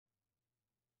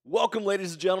Welcome,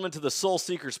 ladies and gentlemen, to the Soul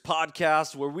Seekers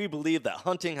podcast, where we believe that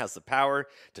hunting has the power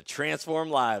to transform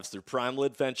lives through primal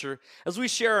adventure, as we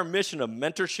share our mission of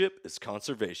mentorship is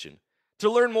conservation. To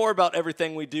learn more about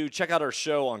everything we do, check out our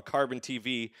show on Carbon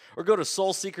TV or go to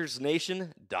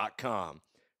soulseekersnation.com.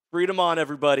 Freedom on,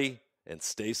 everybody, and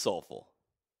stay soulful.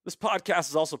 This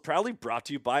podcast is also proudly brought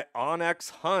to you by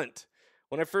Onyx Hunt.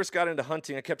 When I first got into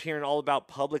hunting, I kept hearing all about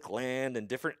public land and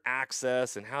different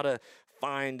access and how to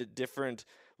find different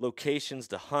locations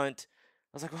to hunt.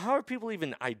 I was like, well, how are people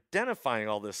even identifying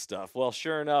all this stuff? Well,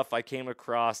 sure enough, I came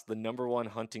across the #1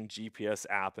 hunting GPS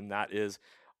app, and that is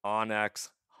Onyx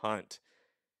Hunt.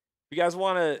 If you guys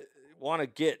want to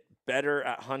get better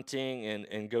at hunting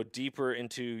and go deeper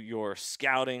into your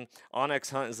scouting, Onyx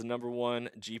Hunt is the #1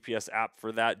 GPS app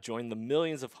for that. Join the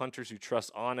millions of hunters who trust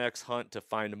Onyx Hunt to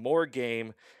find more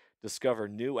game, discover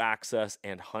new access,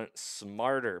 and hunt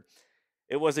smarter.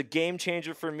 It was a game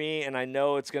changer for me, and I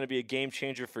know it's going to be a game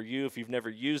changer for you if you've never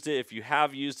used it. If you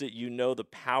have used it, you know the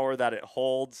power that it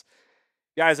holds.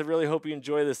 Guys, I really hope you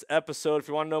enjoy this episode. If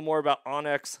you want to know more about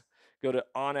Onyx, go to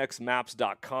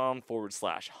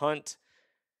onyxmaps.com/hunt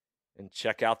and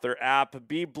check out their app.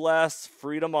 Be blessed,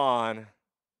 freedom on, and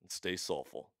stay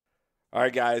soulful. All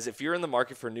right, guys, if you're in the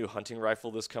market for a new hunting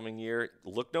rifle this coming year,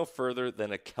 look no further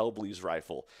than a Kelbly's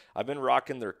rifle. I've been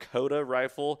rocking their Koda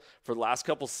rifle for the last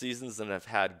couple seasons, and I've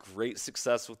had great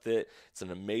success with it. It's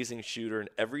an amazing shooter, and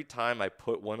every time I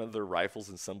put one of their rifles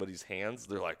in somebody's hands,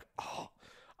 they're like, oh,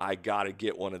 I got to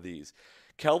get one of these.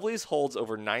 Kelbly's holds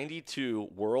over 92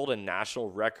 world and national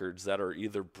records that are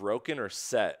either broken or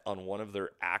set on one of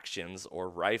their actions or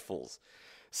rifles.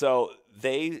 So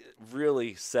they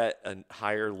really set a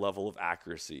higher level of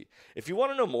accuracy. If you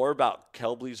want to know more about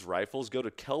Kelbly's rifles, go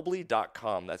to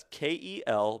kelbly.com. That's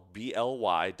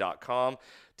KELBLY.com.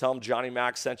 Tell them Johnny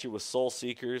Mack sent you with Soul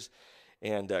Seekers,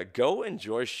 and go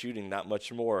enjoy shooting that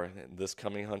much more in this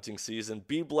coming hunting season.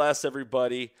 Be blessed,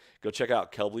 everybody. Go check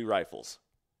out Kelbly Rifles.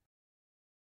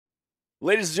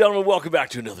 Ladies and gentlemen, welcome back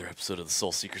to another episode of the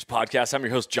Soul Seekers podcast. I'm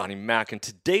your host, Johnny Mack, and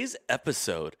today's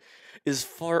episode is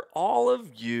for all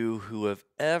of you who have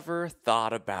ever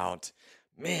thought about,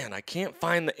 man, I can't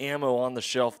find the ammo on the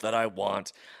shelf that I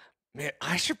want. Man,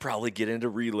 I should probably get into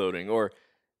reloading. Or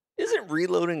isn't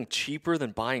reloading cheaper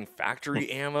than buying factory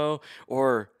ammo?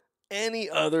 Or any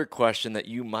other question that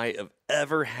you might have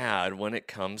ever had when it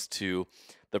comes to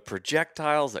the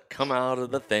projectiles that come out of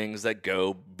the things that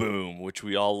go boom, which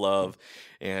we all love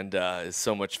and is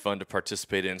so much fun to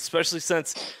participate in, especially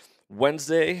since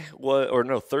Thursday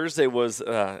was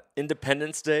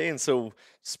Independence Day, and so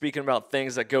speaking about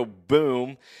things that go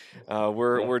boom,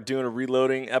 we're doing a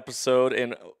reloading episode,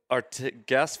 and our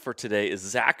guest for today is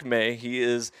Zak May. He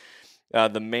is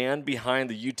the man behind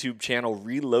the YouTube channel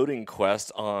Reloading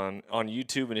Quest on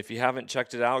YouTube, and if you haven't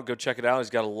checked it out, go check it out. He's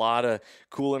got a lot of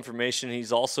cool information.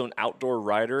 He's also an outdoor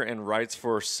writer and writes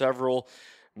for several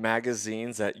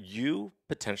magazines that you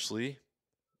potentially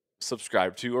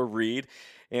subscribe to or read.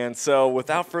 And so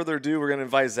without further ado, we're going to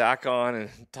invite Zak on and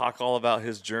talk all about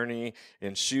his journey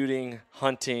in shooting,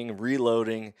 hunting,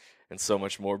 reloading, and so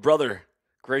much more. Brother,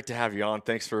 great to have you on.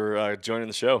 Thanks for joining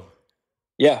the show.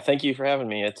 Yeah, thank you for having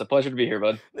me. It's a pleasure to be here,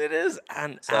 bud. It is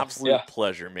an absolute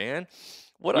pleasure, man.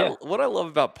 What I love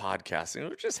about podcasting,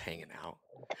 we're just hanging out.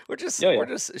 We're just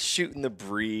shooting the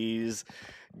breeze,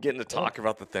 getting to talk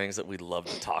about the things that we love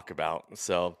to talk about.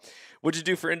 So, what'd you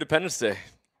do for Independence Day?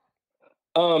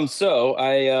 So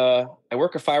I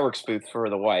work a fireworks booth for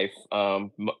the wife.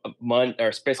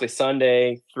 Basically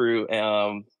Sunday through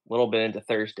a little bit into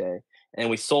Thursday, and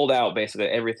we sold out basically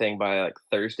everything by like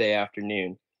Thursday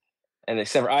afternoon. And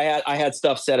except for I had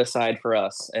stuff set aside for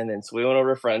us, and then so we went over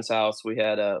to a friend's house. We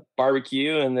had a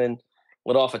barbecue, and then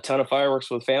lit off a ton of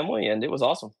fireworks with family, and it was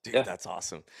awesome. Dude, that's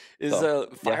awesome. Is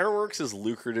fireworks as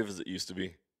lucrative as it used to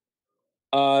be?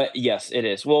 Yes, it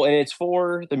is. Well, and it's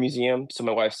for the museum. So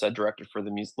my wife's a director for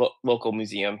the local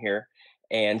museum here.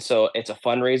 And so it's a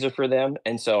fundraiser for them.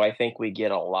 And so I think we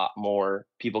get a lot more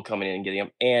people coming in and getting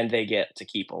them, and they get to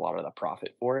keep a lot of the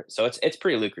profit for it. So it's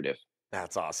pretty lucrative.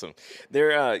 That's awesome.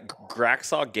 They're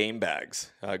Graxaw game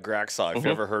bags. Graxaw, if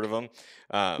you ever heard of them.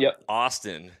 Yep.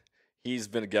 Austin, he's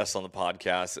been a guest on the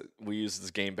podcast. We use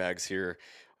his game bags here.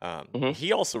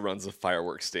 He also runs a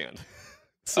fireworks stand.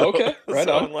 Okay, right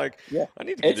on. I'm like, I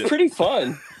need to get pretty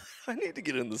fun. I need to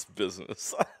get in this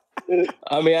business.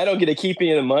 I mean, I don't get to keep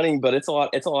any of the money, but it's a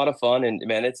lot of fun, and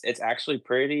man, it's actually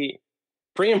pretty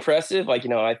impressive. Like,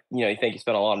 you think you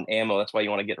spend a lot on ammo, that's why you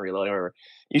want to get reloading, or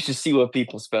you should see what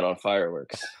people spend on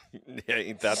fireworks.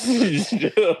 Yeah, that's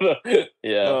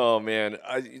yeah. Oh man,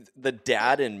 the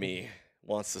dad in me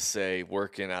wants to say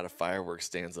working at a fireworks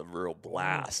stand's a real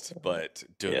blast, but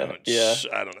Yeah, yeah,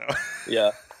 I don't know.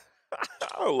 yeah,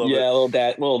 I love yeah.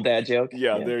 it. Little dad joke.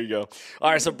 Yeah, Yeah. there you go.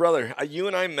 All right, so brother, you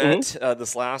and I Hmm. met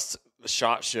this last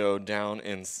SHOT Show down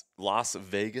in Las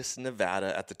Vegas,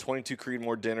 Nevada, at the 22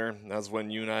 Creedmoor dinner. That's when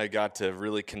you and I got to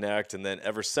really connect, and then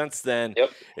ever since then,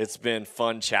 Yep. it's been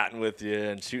fun chatting with you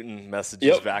and shooting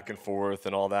messages Yep. back and forth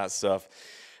and all that stuff.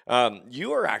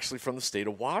 You are actually from the state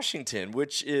of Washington,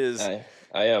 which is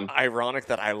I am. ironic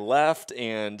that I left,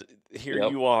 and here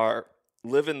Yep. you are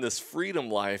living this freedom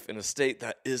life in a state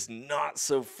that is not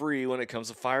so free when it comes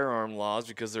to firearm laws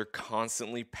because they're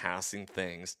constantly passing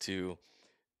things to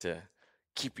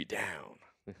keep you down.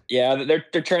 Yeah,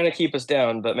 they're trying to keep us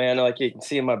down, but man, like you can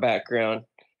see in my background,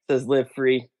 it says "Live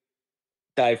free,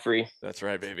 die free." That's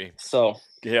right, baby. So,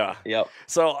 Yeah. yep.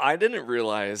 So I didn't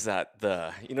realize that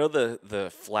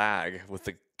the flag with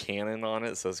the cannon on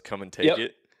it says "Come and take Yep.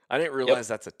 it." I didn't Yep. realize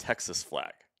that's a Texas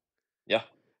flag. Yeah.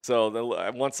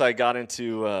 So once I got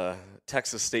into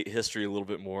Texas state history a little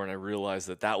bit more, and I realized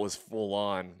that was full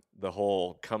on, the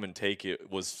whole "come and take it"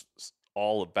 was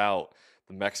all about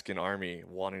the Mexican army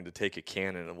wanting to take a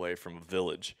cannon away from a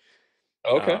village.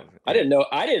 Okay. I And didn't know.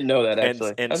 I didn't know that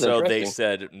actually. That's so they interesting.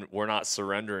 said, We're not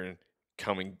surrendering.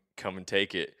 Come and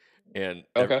take it." And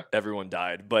Okay. everyone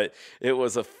died. But it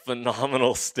was a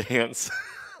phenomenal stance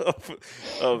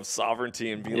of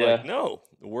sovereignty and being like, Yeah. no,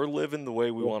 we're living the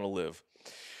way we Yeah. want to live.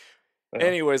 Yeah.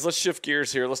 Anyways, let's shift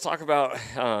gears here. Let's talk about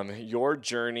your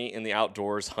journey in the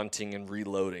outdoors, hunting and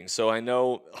reloading. So I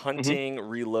know Hmm. hunting,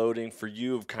 reloading for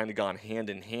you have kind of gone hand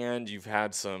in hand. You've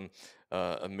had some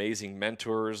amazing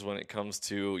mentors when it comes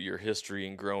to your history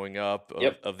and growing up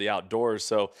Yep. of the outdoors.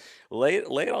 So lay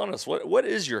it on us. What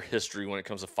is your history when it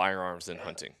comes to firearms and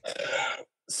hunting?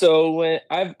 So when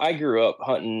I grew up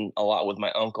hunting a lot with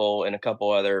my uncle and a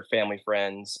couple other family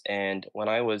friends, and when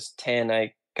I was 10,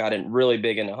 I got in really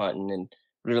big into hunting and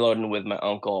reloading with my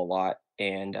uncle a lot,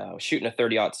 and was shooting a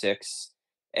 30-06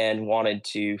 and wanted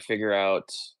to figure out,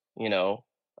 you know,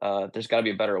 there's got to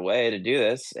be a better way to do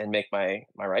this and make my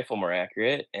rifle more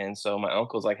accurate. And so my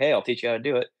uncle's like, "Hey, I'll teach you how to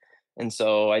do it." And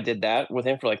so I did that with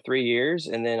him for like 3 years,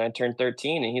 and then I turned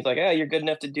 13, and he's like, "Yeah, you're good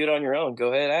enough to do it on your own.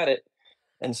 Go ahead at it."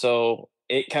 And so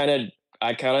I kind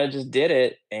of just did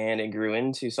it, and it grew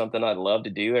into something I love to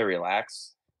do. It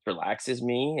relaxes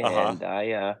me, Uh-huh. and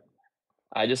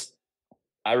I just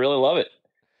I really love it.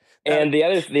 That And the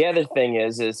other thing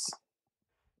is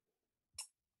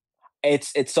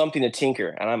it's something to tinker,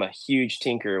 and I'm a huge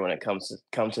tinker when it comes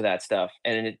to that stuff,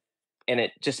 and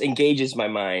it just engages my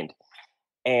mind.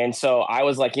 And so I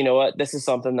was like, you know what, this is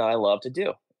something that I love to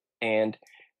do. And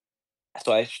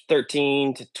so I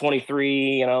 13 to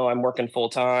 23, I'm working full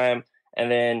time, and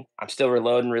then I'm still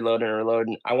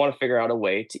reloading. I want to figure out a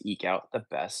way to eke out the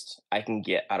best I can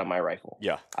get out of my rifle.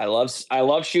 yeah. I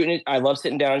love shooting it. I love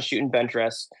sitting down and shooting bench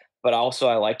rests, but also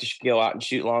I like to go out and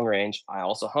shoot long range. I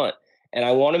also hunt, and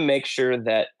I want to make sure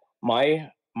that my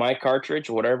cartridge,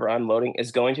 whatever I'm loading,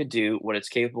 is going to do what it's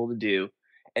capable to do,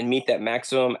 and meet that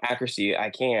maximum accuracy I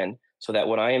can, so that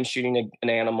when I am shooting an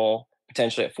animal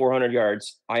potentially at 400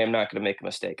 yards, I am not going to make a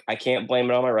mistake. I can't blame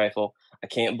it on my rifle. I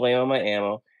can't blame it on my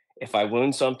ammo. If I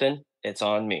wound something, it's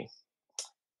on me.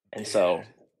 And so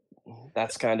Dude.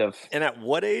 that's kind of And at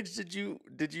what age did you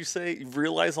say you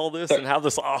realize all this thir- and have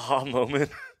this aha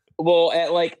moment? well,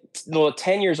 at like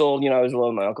 10 years old, I was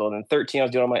with my uncle, and then 13 I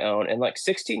was doing it on my own, and like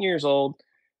 16 years old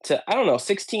to, I don't know,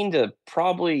 16 to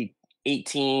probably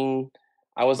 18,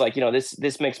 I was like,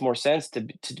 this makes more sense to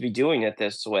be doing it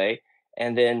this way.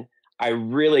 And then I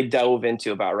really dove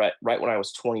into about right when I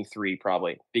was 23,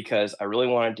 probably, because I really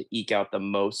wanted to eke out the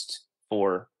most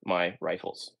for my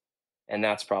rifles. And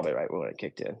that's probably right when it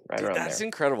kicked in, right Dude, around that's there.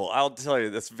 incredible. I'll tell you,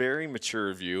 that's very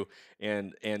mature of you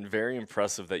and very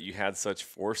impressive that you had such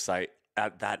foresight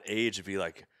at that age to be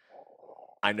like,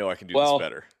 I know I can do this Well,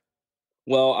 better.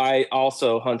 Well, I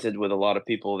also hunted with a lot of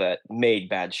people that made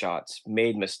bad shots,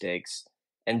 made mistakes,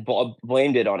 and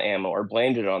blamed it on ammo or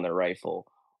blamed it on their rifle.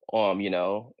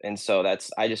 And so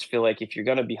I just feel like if you're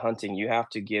going to be hunting, you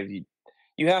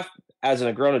have, as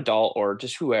a grown adult or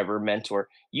just whoever, mentor,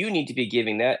 you need to be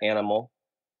giving that animal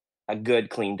a good,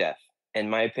 clean death. In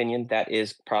my opinion, that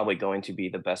is probably going to be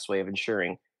the best way of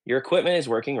ensuring your equipment is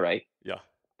working right. Yeah.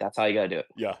 That's how you got to do it.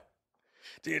 Yeah.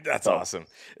 Dude, that's So, awesome.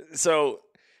 So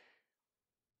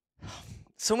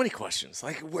so many questions.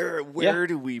 Like yeah. where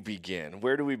do we begin?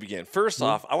 Where do we begin? First Mhm.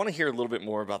 off, I want to hear a little bit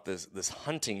more about this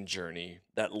hunting journey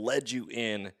that led you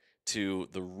in to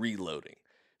the reloading.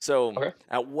 So Okay.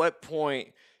 at what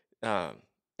point and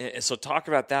so talk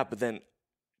about that, but then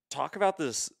talk about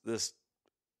this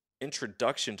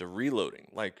introduction to reloading.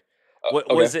 Like What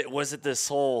Okay. was it this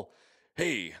whole,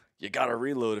 "Hey, you gotta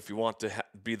reload if you want to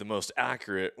be the most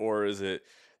accurate," or is it,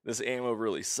 "This ammo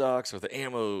really sucks," or, "The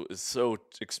ammo is so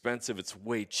expensive, it's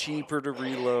way cheaper to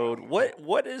reload"?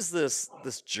 What is this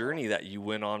journey that you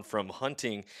went on from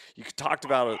hunting? You talked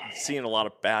about, seeing a lot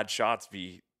of bad shots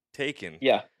be taken.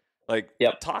 Yeah. Like,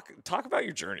 Yep. talk about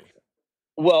your journey.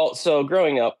 Well, so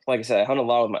growing up, like I said, I hunted a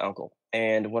lot with my uncle.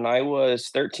 And when I was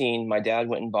 13, my dad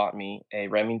went and bought me a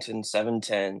Remington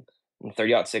 710 and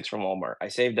 30-06 from Walmart. I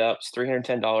saved up, it's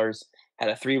 $310, had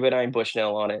a 3x9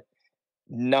 Bushnell on it.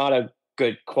 Not a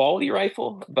good quality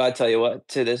rifle, but I tell you what,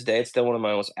 to this day, it's still one of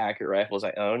my most accurate rifles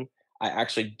I own. I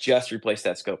actually just replaced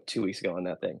that scope 2 weeks ago on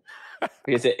that thing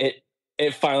because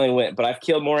it finally went. But I've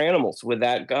killed more animals with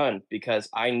that gun because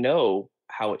I know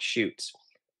how it shoots.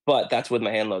 But that's with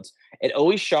my hand loads. It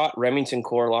always shot Remington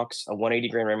core locks, a 180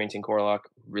 grain Remington core lock,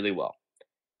 really well.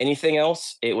 Anything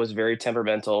else, it was very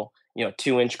temperamental.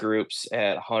 2-inch groups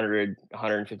at 100,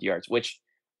 150 yards, which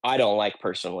I don't like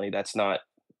personally. That's not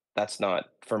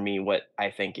for me what I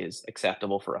think is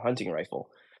acceptable for a hunting rifle.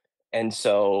 And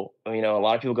so, a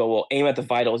lot of people go, well, aim at the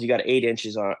vitals. You got 8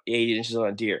 inches on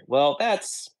a deer. Well,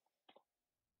 that's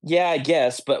yeah, I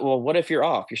guess. But well, what if you're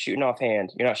off? You're shooting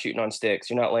offhand. You're not shooting on sticks.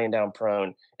 You're not laying down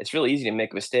prone. It's really easy to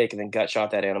make a mistake and then gut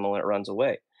shot that animal and it runs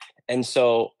away. And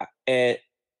so,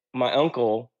 my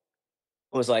uncle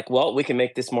was like, well, we can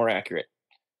make this more accurate.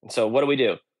 And so what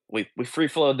do? We free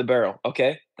flowed the barrel.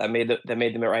 Okay, that made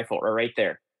the rifle right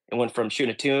there. It went from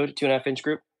shooting a 2.5 inch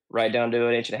group right down to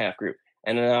an inch and a half group.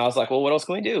 And then I was like, well, what else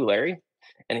can we do, Larry?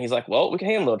 And he's like, well, we can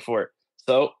hand load for it.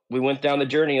 So we went down the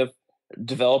journey of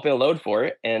developing a load for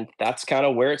it, and that's kind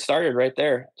of where it started right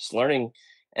there, just learning.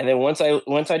 And then once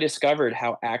I discovered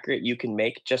how accurate you can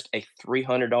make just a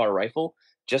 $300 rifle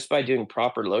just by doing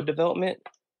proper load development,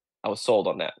 I was sold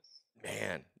on that.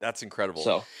 Man, that's incredible.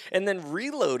 So And then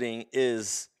reloading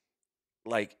is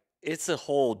like, it's a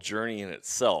whole journey in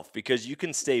itself because you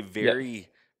can stay yep, very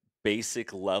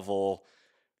basic level,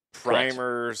 correct.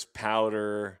 primers,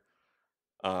 powder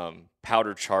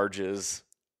charges,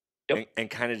 Yep, and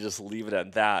kind of just leave it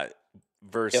at that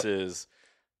yep, versus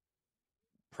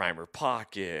primer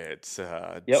pockets,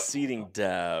 yep. seating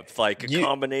depth, like a You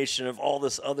combination of all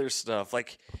this other stuff.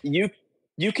 Like, you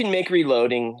you can make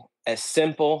reloading as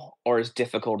simple or as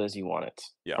difficult as you want it,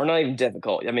 yeah, or not even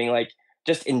difficult. I mean, like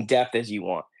just in depth as you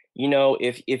want.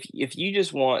 If you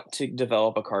just want to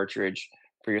develop a cartridge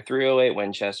for your 308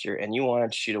 Winchester and you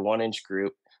want to shoot a 1-inch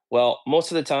group, well,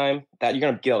 most of the time that you're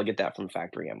gonna be able to get that from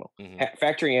factory ammo. hmm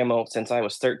Factory ammo since I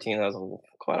was 13, that was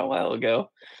quite a while ago.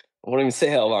 I won't even say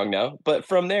how long now, but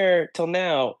from there till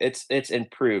now, it's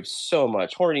improved so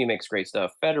much. Hornady makes great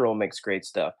stuff. Federal makes great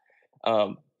stuff.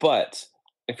 But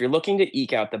if you're looking to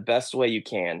eke out the best way you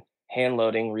can, hand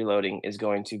loading, reloading is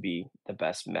going to be the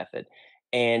best method.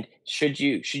 And should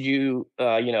you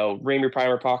ream your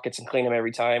primer pockets and clean them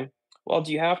every time? Well,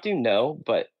 do you have to? No,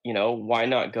 but why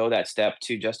not go that step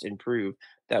to just improve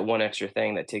that one extra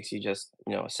thing that takes you just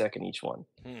a second each one.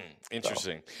 hmm, So,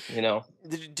 interesting. you know,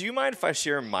 Do you mind if I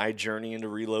share my journey into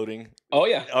reloading? oh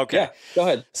yeah, Okay. yeah. Go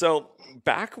ahead. So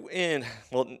back in,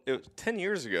 well, it was 10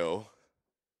 years ago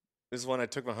is when I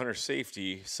took my hunter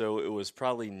safety. So it was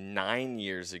probably 9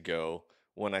 years ago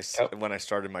when Yep. when I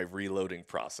started my reloading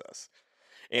process.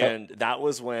 Yep. And that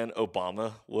was when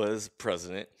Obama was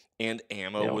president and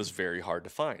ammo Yep. was very hard to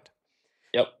find.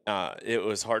 Yep. It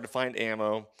was hard to find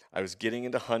ammo. I was getting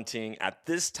into hunting. At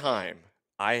this time,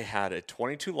 I had a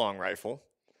 22 long rifle.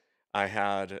 I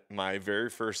had my very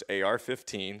first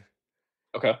AR-15.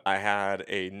 Okay. I had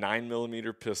a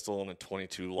 9mm pistol and a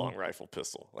 22 Mm. long rifle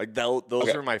pistol. Like those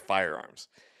Okay. are my firearms.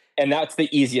 And that's the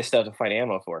easiest stuff to find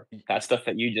ammo for. That stuff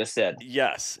that you just said.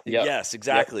 Yes, Yep. yes, Yep.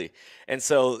 exactly. And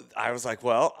so I was like,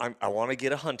 well, I want to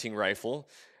get a hunting rifle.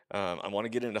 I want to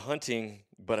get into hunting,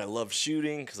 but I love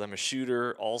shooting because I'm a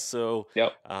shooter. Also,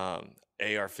 Yep.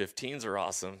 AR-15s are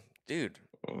awesome, dude.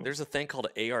 Mm. There's a thing called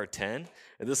an AR-10,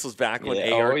 and this was back when Yeah.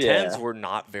 Oh AR-10s yeah. were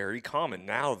not very common.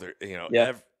 Now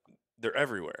Yeah. they're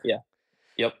everywhere. Yeah.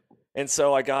 Yep. And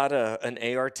so I got an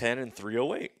AR-10 and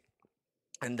 308,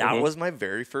 and that Hmm. was my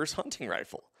very first hunting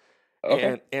rifle.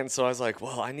 Okay. And so I was like,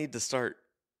 well, I need to start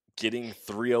getting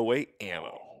 308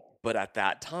 ammo. But at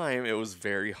that time, it was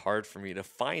very hard for me to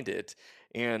find it.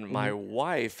 And my Hmm.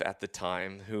 wife at the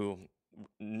time, who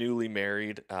newly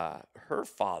married, her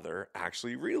father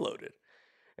actually reloaded.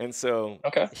 And so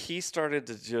Okay. he started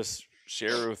to just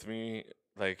share with me,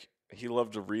 like, he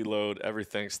loved to reload.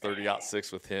 Everything's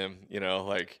 30-06 with him,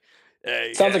 like,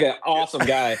 hey, Sounds like an awesome yeah.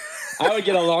 guy. I would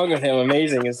get along with him.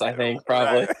 Amazing, is I think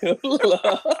Right. probably.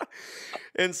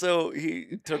 And so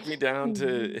he took me down to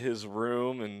his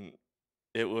room and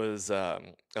it was a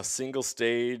single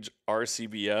stage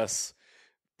RCBS Yep.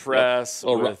 press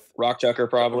Little with rock chucker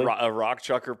probably. a rock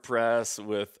chucker press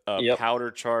with a Yep.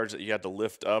 powder charge that you had to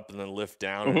lift up and then lift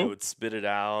down, and it Mhm. would spit it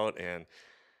out. And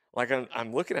like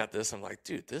I'm looking at this, I'm like,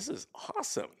 dude, this is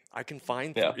awesome. I can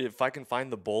find Yeah. if I can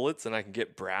find the bullets and I can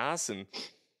get brass, and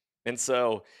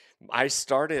so I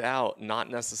started out not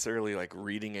necessarily like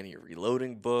reading any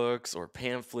reloading books or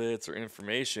pamphlets or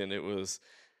information. It was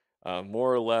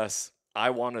more or less, I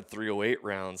wanted 308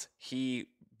 rounds. He,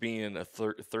 being a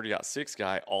 30-06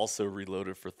 guy, also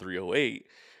reloaded for 308.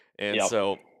 And Yep.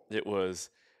 so it was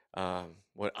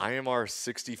what, IMR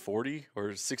 6040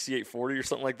 or 6840 or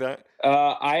something like that.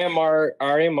 IMR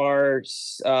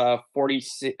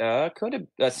 46 Koda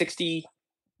 60.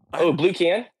 I, Oh, blue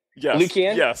can. Blue yes,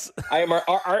 can. yes.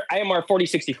 IMR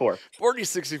 4064.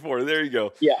 4064. There you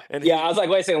go. Yeah. And Yeah. I was like,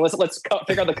 wait a second. Let's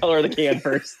figure out the color of the can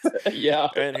first. Yeah.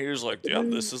 and he was like, yeah,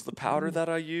 this is the powder that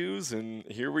I use, and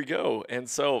here we go. And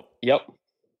so Yep.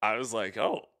 I was like,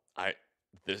 oh,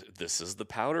 this is the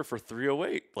powder for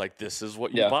 308. Like, this is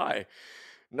what you Yeah. buy.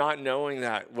 Not knowing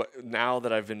that now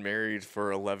that I've been married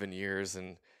for 11 years,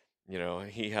 and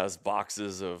he has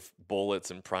boxes of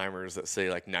bullets and primers that say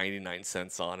like 99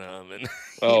 cents on them, and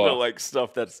Oh. like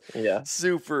stuff that's Yeah.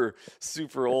 super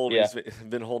super old. Yeah. He's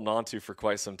been holding on to for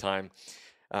quite some time.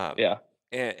 Um, Yeah.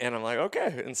 and I'm like,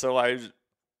 okay. And so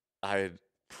I'd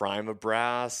prime a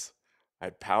brass,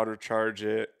 I'd powder charge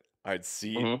it, I'd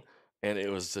seat, Mhm. and it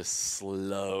was just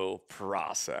slow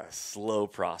process.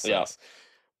 Yeah.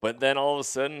 But then all of a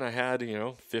sudden I had,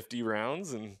 50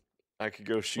 rounds, and I could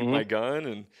go shoot my Mhm.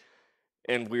 gun,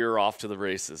 and we were off to the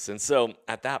races. And so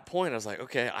at that point I was like,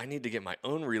 okay, I need to get my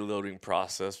own reloading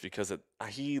process, because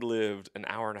he lived an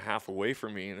hour and a half away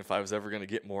from me, and if I was ever going to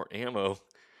get more ammo,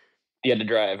 You had to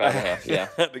drive. I Yeah.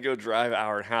 had to go drive an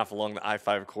hour and a half along the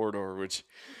I-5 corridor, which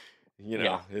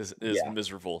Yeah. is Yeah.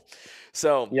 miserable.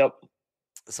 So Yep.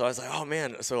 I was like, oh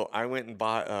man. So I went and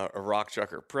bought a rock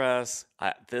chucker press.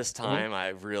 This Mhm. time I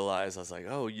realized, I was like,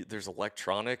 oh, there's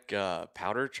electronic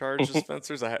powder charge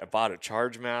dispensers. I bought a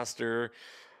Charge Master,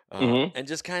 Mhm. and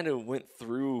just kind of went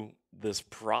through this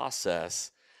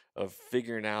process of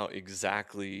figuring out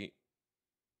exactly,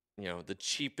 the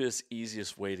cheapest,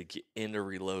 easiest way to get into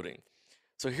reloading.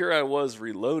 So here I was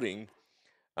reloading,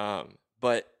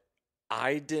 but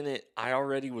I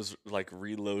already was like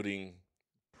reloading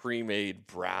pre-made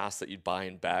brass that you'd buy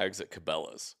in bags at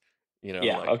Cabela's,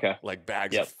 Yeah. Okay. like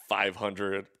bags of Yep.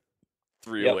 500 Yep.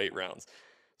 308 rounds.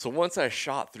 So once I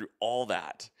shot through all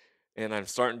that and I'm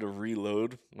starting to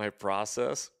reload my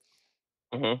process,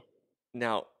 Mhm.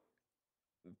 now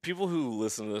people who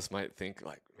listen to this might think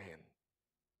like, man,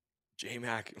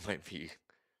 J-Mac might be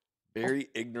very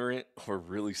ignorant or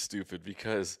really stupid,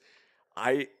 because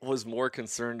I was more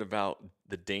concerned about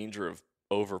the danger of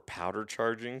over powder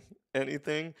charging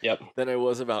anything Yep. than I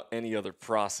was about any other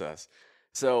process.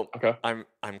 So Okay.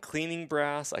 I'm cleaning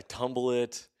brass, I tumble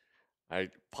it, I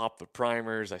pop the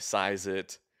primers, I size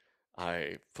it,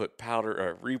 I put powder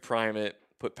or reprime it,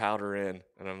 put powder in,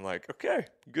 and I'm like, okay,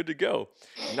 good to go.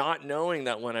 Not knowing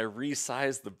that when I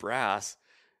resized the brass,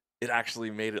 it actually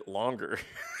made it longer.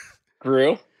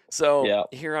 Grew. So Yeah.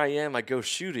 here I am. I go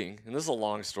shooting, and this is a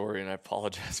long story, and I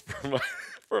apologize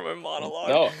for my monologue.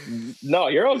 No. No.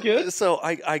 You're all good. So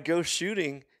I go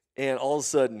shooting, and all of a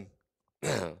sudden,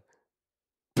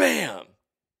 bam!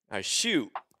 I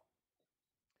shoot,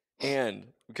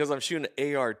 and because I'm shooting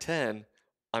an AR-10,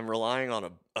 I'm relying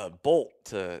on a bolt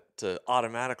to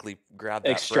automatically grab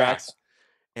that brass,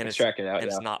 and Extract it out.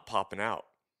 it's Yeah. not popping out,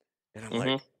 and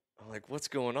Mhm. I'm like, what's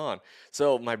going on?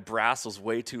 So my brass was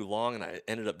way too long, and I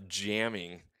ended up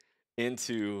jamming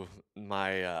into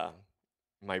my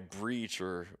breech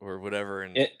or whatever,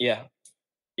 Yeah.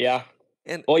 Yeah.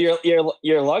 and Well,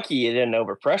 you're lucky you didn't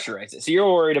overpressurize it. So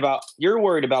you're worried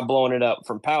about blowing it up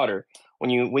from powder. When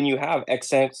you have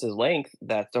excess length,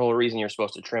 that's the whole reason you're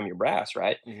supposed to trim your brass,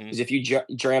 right? mhm. Because if you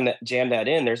jam that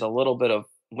in, there's a little bit of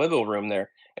wiggle room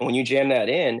there, and when you jam that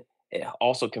in, it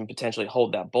also can potentially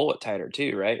hold that bullet tighter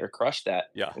too, right? Or crush that,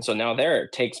 Yeah. and so now there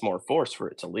it takes more force for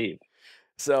it to leave.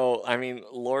 So I mean,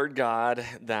 Lord God,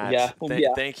 Yeah, that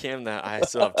yeah, thank Him that I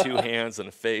still have two hands and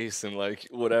a face and like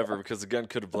whatever, because the gun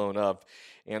could have blown up,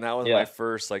 and that was my yeah,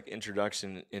 first like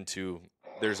introduction into,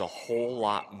 there's a whole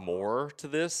lot more to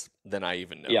this than I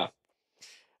even know. yeah.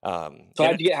 So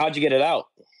And how'd you get it out?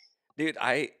 dude,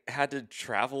 I had to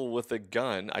travel with a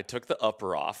gun. I took the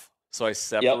upper off, so I Yep.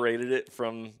 separated it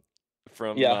from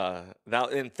Yeah.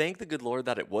 that. And thank the good Lord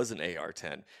that it was an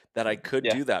AR-10, that I could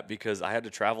Yeah. do that, because I had to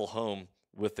travel home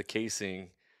with the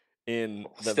casing in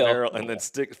the Still, barrel and then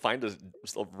find a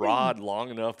rod long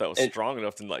enough that was and strong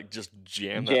enough to like just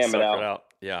jam that jam it sucker out. out.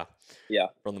 Yeah, Yeah,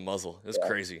 from the muzzle. It's yeah,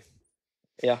 crazy.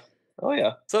 yeah. Oh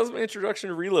yeah. So that was my introduction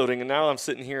to reloading, and now I'm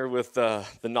sitting here with the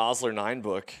Nosler 9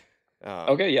 book,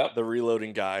 Okay. Yep. the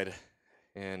reloading guide,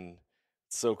 and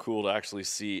it's so cool to actually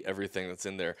see everything that's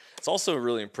in there. It's also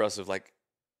really impressive, like,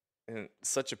 and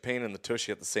such a pain in the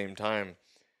tushy at the same time,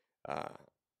 uh,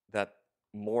 that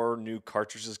more new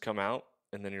cartridges come out,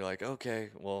 and then you're like, okay,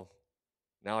 well,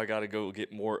 now I got to go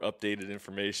get more updated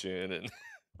information and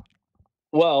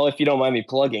Well, if you don't mind me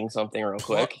plugging something real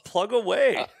quick. plug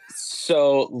away.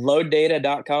 So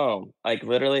loaddata.com, like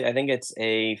literally, I think it's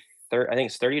I think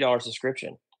it's $30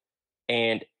 subscription,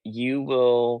 and you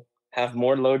will have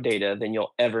more load data than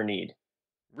you'll ever need.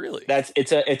 Really?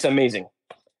 It's amazing.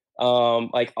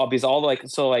 Like all because all like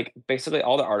so like basically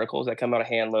all the articles that come out of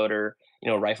Hand Loader,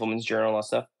 Rifleman's Journal, all that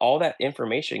stuff, all that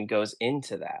information goes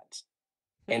into that,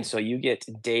 Hmm. and so you get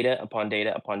data upon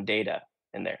data upon data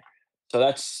in there. So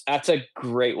that's a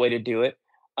great way to do it.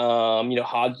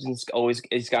 Hodgson's always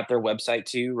has got their website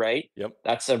too, right? Yep.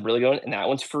 That's a really good one, and that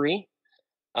one's free.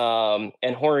 And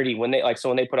Hornady, when they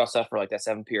put out stuff for like that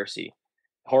 7PRC,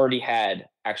 Hornady had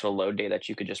actual load data that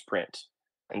you could just print,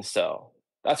 and so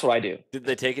that's what I do. Did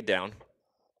they take it down?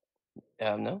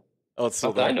 No, Oh, it's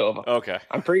still not that I there. know of. Okay.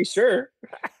 I'm pretty sure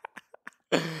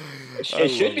I it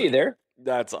should love be it. there.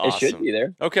 That's It should awesome. be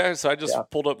there. Okay, so I Yeah. just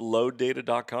pulled up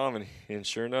loaddata.com and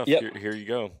sure enough, Yep. here you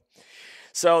go.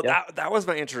 So Yeah. that was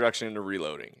my introduction into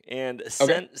reloading. And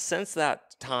Okay. since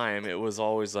that time it was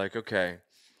always like, okay,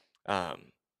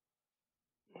 um,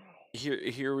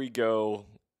 here we go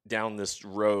down this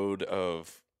road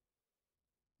of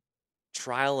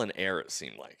trial and error. It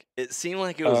seemed like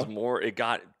Uh. it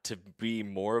got to be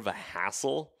more of a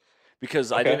hassle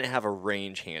because I Okay. didn't have a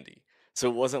range handy, so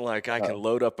it wasn't like I can Uh.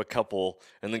 load up a couple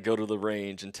and then go to the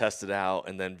range and test it out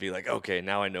and then be like, okay,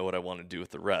 now I know what I want to do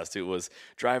with the rest. It was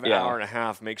drive an hour Yeah. and a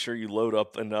half, make sure you load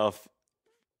up enough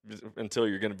until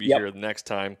you're going to be Yep. here the next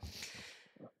time.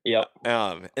 Yep.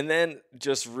 And then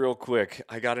just real quick,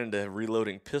 I got into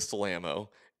reloading pistol ammo,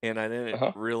 and I didn't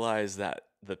Uh-huh. realize that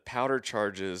the powder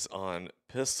charges on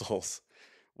pistols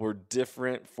were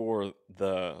different for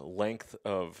the length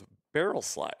of barrel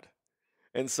slide.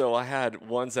 And so I had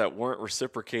ones that weren't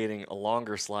reciprocating a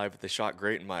longer slide, but they shot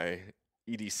great in my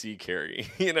EDC carry,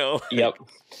 Yep.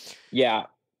 Yeah.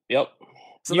 Yep.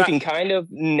 So You that can kind of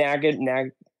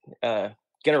uh,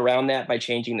 get around that by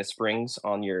changing the springs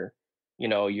on your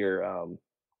on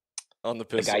the the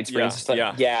pistol, guide springs yeah, and stuff.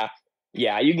 yeah. Yeah.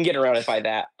 Yeah, you can get around it by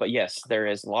that. But yes, there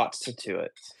is lots to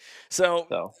it. So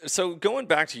So. so going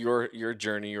back to your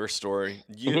journey, your story,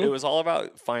 it Hmm. was all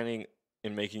about finding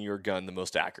and making your gun the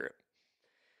most accurate.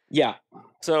 Yeah.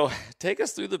 So take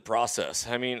us through the process.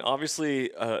 I mean, obviously,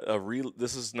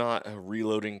 this is not a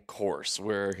reloading course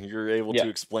where you're able Yeah. to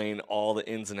explain all the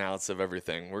ins and outs of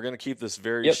everything. We're going to keep this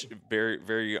very, Yep. very,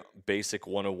 very basic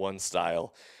 101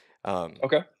 style. Um,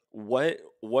 Okay. what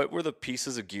were the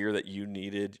pieces of gear that you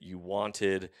needed, you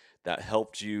wanted, that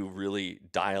helped you really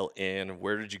dial in?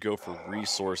 Where did you go for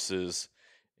resources?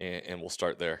 And we'll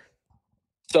start there.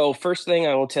 So first thing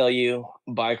I will tell you,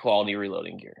 buy quality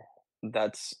reloading gear.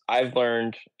 I've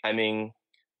learned. I mean,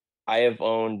 I have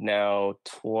owned now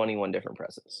 21 different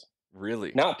presses.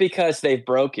 Really? Not because they've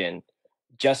broken,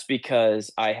 just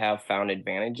because I have found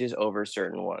advantages over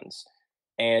certain ones.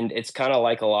 And it's kind of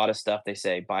like a lot of stuff they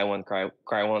say, buy one, cry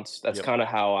once. That's Yep. kind of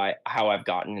how I've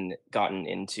gotten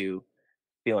into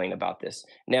feeling about this.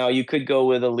 Now you could go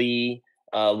with a Lee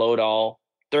load all.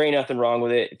 There ain't nothing wrong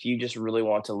with it. If you just really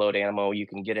want to load ammo, you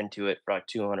can get into it for like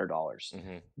 $200.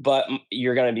 Hmm. But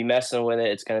you're going to be messing with it.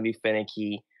 It's going to be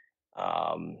finicky.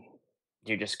 Um,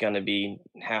 you're just going to be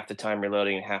half the time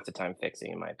reloading and half the time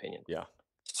fixing, in my opinion. Yeah.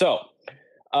 So,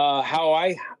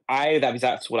 how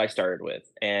that's what I started with,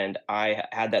 and I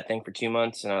had that thing for 2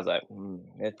 months, and I was like,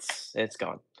 it's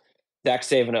gone. Zach's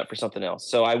saving up for something else.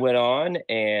 So I went on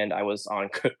and I was on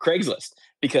Craigslist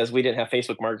because we didn't have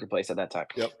Facebook Marketplace at that time,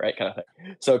 Yep. right? Kind of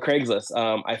thing. So Craigslist,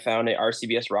 I found a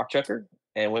RCBS rock chucker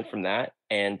and went from that,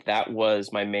 and that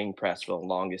was my main press for the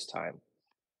longest time.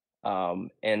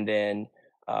 And then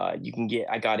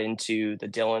I got into the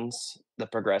Dillons, the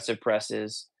progressive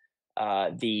presses.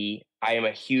 I am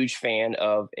a huge fan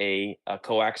of a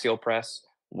coaxial press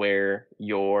where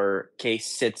your case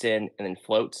sits in and then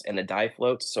floats and the die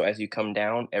floats. So as you come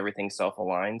down, everything self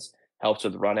aligns, helps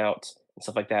with run out and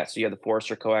stuff like that. So you have the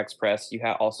Forester coax press.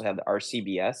 Also have the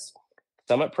RCBS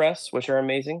Summit press, which are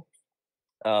amazing.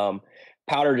 Um,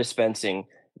 Powder dispensing.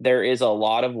 There is a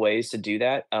lot of ways to do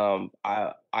that.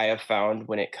 I have found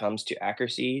when it comes to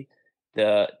accuracy,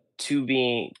 the to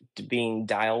being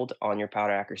dialed on your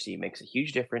powder accuracy makes a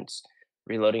huge difference.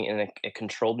 Reloading in a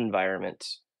controlled environment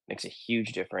makes a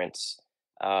huge difference.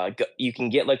 You can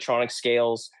get electronic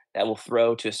scales that will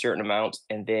throw to a certain amount,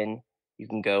 and then you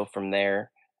can go from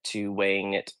there to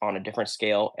weighing it on a different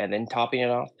scale and then topping it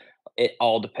off. It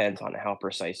all depends on how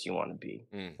precise you want to be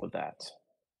Mm. with that.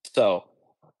 So,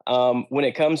 when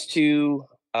it comes to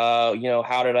how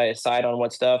did I decide on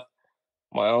what stuff?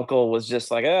 My uncle was just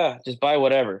like, just buy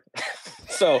whatever.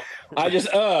 So I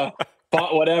just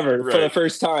bought whatever for the Right.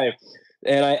 first time.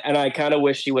 And I kind of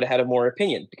wish he would have had a more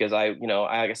opinion because like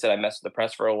I said, I messed with the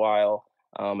press for a while.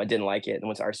 I didn't like it and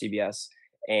went to RCBS.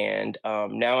 And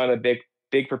now I'm a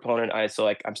big proponent.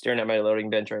 I'm staring at my loading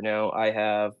bench right now. I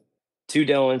have two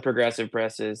Dillon progressive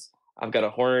presses. I've got a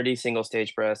Hornady single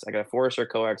stage press. I got a Forester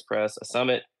coax press, a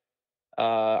Summit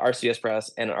RCS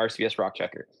press, and an RCS rock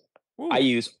checker. I Ooh.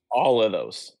 use all of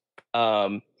those.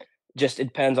 Um, just it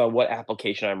depends on what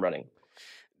application I'm running.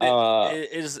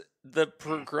 Is the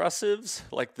progressives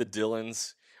like the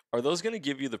Dylans? Are those going to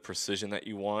give you the precision that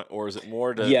you want, or is it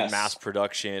more to mass Yes,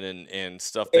 production and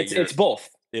stuff that it's you're? both.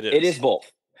 It It is is. both.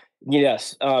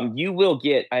 Yes, you will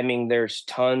get. I mean, there's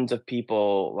tons of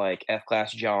people like F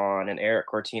Class John and Eric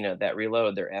Cortina that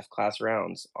reload their F Class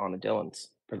rounds on the Dillons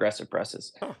progressive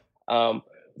presses. Huh. Um,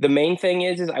 the main thing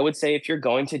is I would say if you're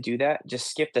going to do that, just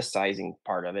skip the sizing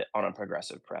part of it on a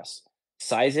progressive press.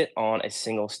 Size it on a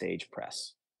single stage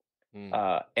press,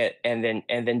 Mm. and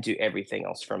then do everything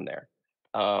else from there.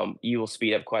 You will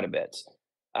speed up quite a bit,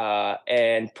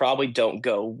 and probably don't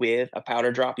go with a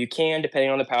powder drop. You can, depending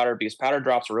on the powder, because powder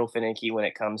drops are real finicky when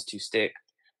it comes to stick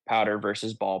powder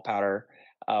versus ball powder.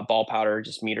 Ball powder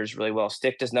just meters really well.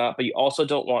 Stick does not, but you also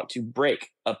don't want to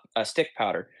break a stick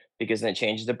powder because then it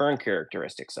changes the burn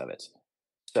characteristics of it.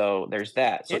 So there's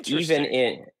that. So even Interesting.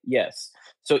 in yes,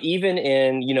 so even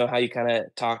in how you kind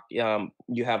of talk,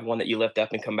 you have one that you lift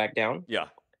up and come back down. Yeah.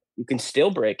 You can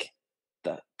still break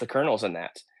the kernels in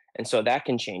that, and so that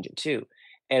can change it too.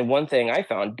 And one thing I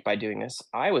found by doing this,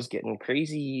 I was getting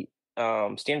crazy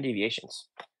standard deviations,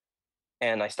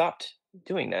 and I stopped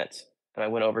doing that, and I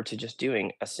went over to just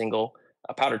doing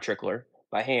a powder trickler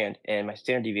by hand, and my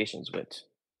standard deviations went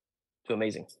to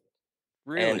amazing.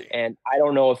 and Really. and I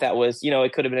don't know if that was,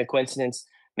 it could have been a coincidence.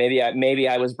 Maybe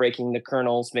I was breaking the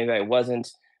kernels, maybe I wasn't.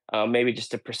 Maybe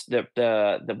just the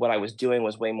what I was doing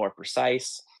was way more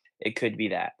precise. It could be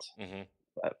that. Hmm.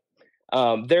 But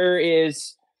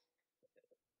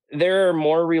there are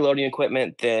more reloading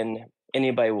equipment than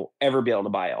anybody will ever be able to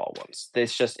buy all at once.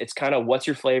 It's kind of what's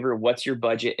your flavor, what's your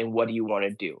budget, and what do you want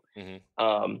to do. Hmm.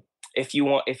 Um, if you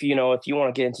want to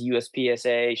get into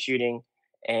USPSA shooting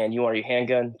and you want your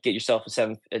handgun, get yourself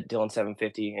a Dillon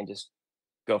 750 and just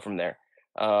go from there.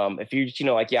 If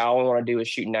like, yeah, all I want to do is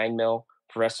shoot 9 mil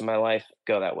for the rest of my life,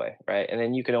 go that way, right? And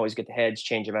then you can always get the heads,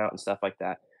 change them out, and stuff like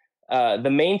that. The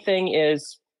main thing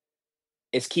is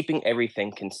keeping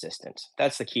everything consistent.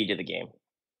 That's the key to the game.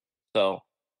 So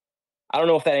I don't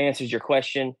know if that answers your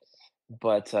question,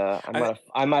 but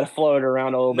I might have floated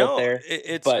around a little bit No, there.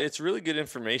 it's But it's really good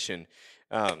information.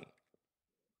 Um,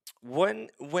 when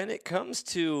it comes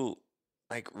to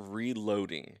like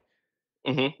reloading,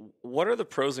 mhm. what are the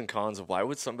pros and cons of why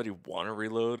would somebody want to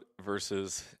reload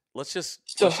versus so let's just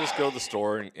go to the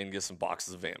store and get some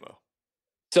boxes of ammo.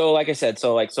 So like I said,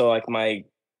 so like my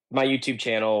YouTube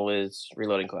channel is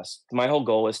Reloading Quest. My whole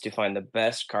goal is to find the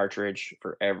best cartridge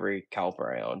for every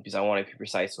caliber I own because I want to be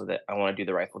precise with it. I want to do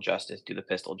the rifle justice, do the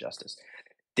pistol justice.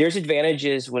 There's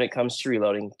advantages when it comes to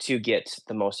reloading to get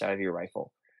the most out of your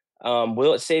rifle.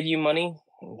 Will it save you money?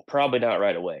 Probably not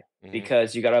right away Hmm.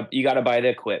 because you gotta buy the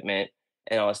equipment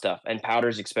and all that stuff. And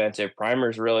powder's expensive.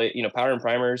 Primers really, powder and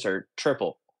primers are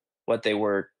triple what they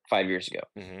were 5 years ago.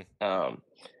 Hmm. Um,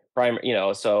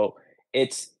 so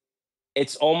it's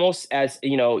it's almost as a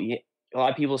lot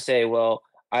of people say, well,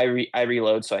 I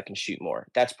reload so I can shoot more.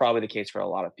 That's probably the case for a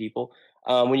lot of people.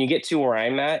 When you get to where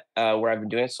I'm at, where I've been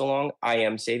doing it so long, I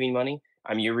am saving money.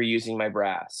 You're reusing my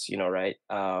brass, right?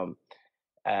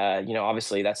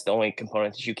 Obviously that's the only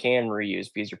component that you can reuse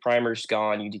because your primer's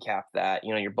gone, you decap that,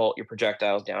 your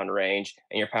projectiles down range,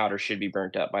 and your powder should be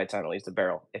burnt up by the time it leaves the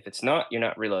barrel. If it's not, you're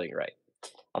not reloading right.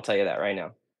 I'll tell you that right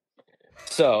now.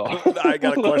 So, I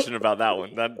got a question about that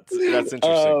one. That's interesting.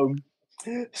 um,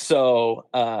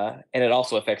 and it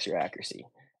also affects your accuracy.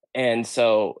 And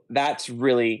so that's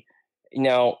really, you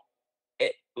know,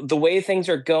 the way things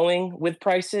are going with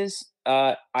prices.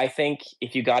 I think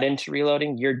if you got into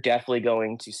reloading, you're definitely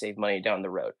going to save money down the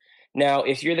road. Now,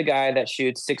 if you're the guy that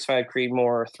shoots 6.5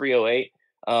 Creedmoor 308,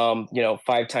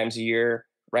 5 times a year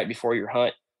right before your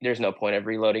hunt, there's no point of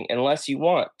reloading unless you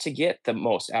want to get the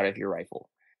most out of your rifle.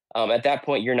 At that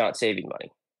point, you're not saving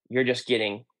money. You're just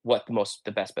getting what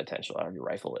the best potential out of your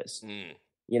rifle is. Mm,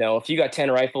 If you got 10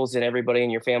 rifles and everybody in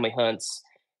your family hunts,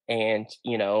 and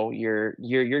you're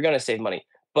gonna save money.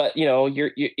 But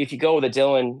if you go with a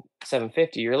Dillon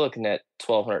 750, you're looking at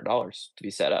 $1,200 to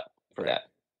be set up for right. that.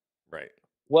 Right.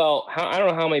 Well, I don't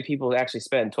know how many people actually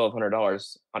spend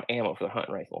 $1,200 on ammo for their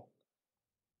hunting rifle.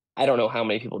 I don't know how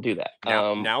many people do that.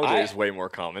 I Nowadays, way more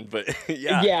common, but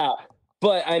yeah. Yeah,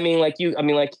 but I mean, like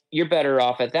you're better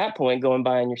off at that point going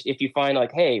buying your. If you find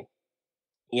like, hey,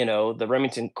 the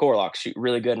Remington Core Locks shoot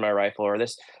really good in my rifle, or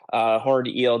this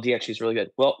Hornady ELDX shoots really good.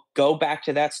 Well, go back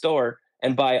to that store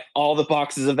and buy all the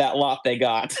boxes of that lot they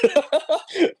got,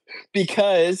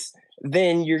 because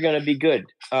then you're gonna be good.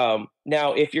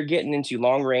 Now, if you're getting into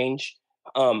long range,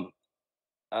 um,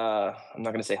 I'm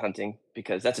not gonna say hunting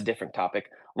because that's a different topic.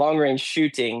 Long range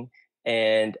shooting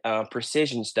and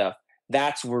precision stuff.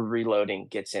 That's where reloading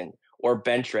gets in, or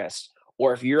bench rest,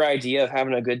 or if your idea of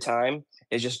having a good time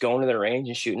is just going to the range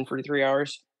and shooting for 3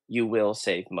 hours, you will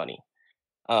save money.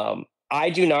 I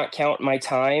do not count my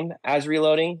time as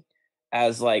reloading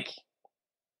as like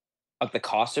the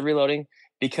cost of reloading,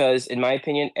 because in my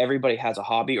opinion, everybody has a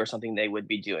hobby or something they would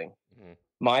be doing.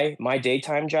 Mhm. My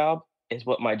daytime job is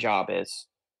what my job is.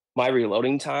 My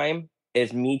reloading time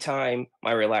is me time,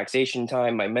 my relaxation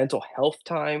time, my mental health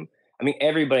time. I mean,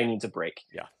 everybody needs a break.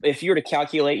 Yeah. If you were to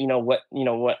calculate,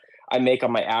 what I make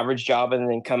on my average job and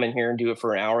then come in here and do it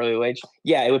for an hourly wage,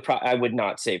 yeah, I would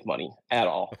not save money at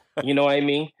all. You know what I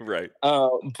mean? Right.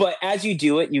 But as you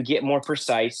do it, you get more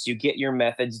precise, you get your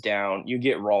methods down, you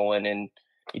get rolling, and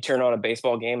you turn on a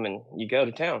baseball game and you go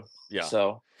to town. Yeah.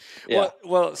 So, yeah.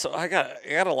 Well. So I got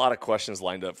a lot of questions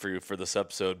lined up for you for this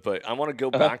episode, but I want to go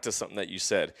Uh-huh. back to something that you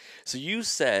said. So you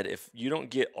said if you don't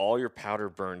get all your powder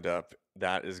burned up,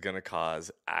 that is going to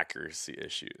cause accuracy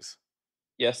issues.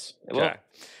 Yes, it will. Okay.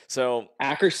 So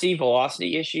Accuracy,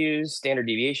 velocity issues, standard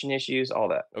deviation issues, all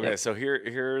that. okay. Yep. So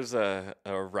here's a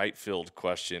right field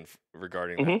question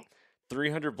regarding that. Hmm.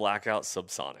 300 blackout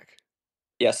subsonic.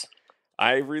 Yes.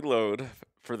 I reload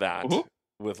for Hmm. that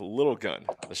with little gun,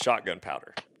 the shotgun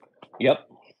powder, Yep.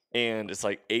 and it's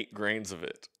like 8 grains of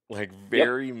it, like Yep.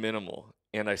 very minimal,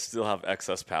 and I still have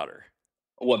excess powder,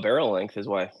 What barrel length is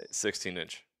why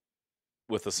 16-inch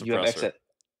with a you have suppressor. exit?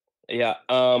 Yeah.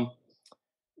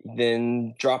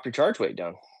 Then drop your charge weight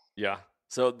down. Yeah.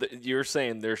 So you're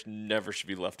saying there's never should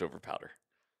be leftover powder.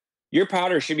 Your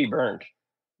powder should be burned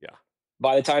Yeah.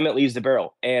 by the time it leaves the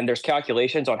barrel. And there's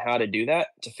calculations on how to do that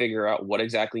to figure out what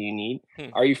exactly you need. Hmm.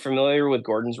 Are you familiar with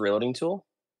Gordon's reloading tool?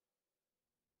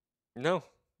 No,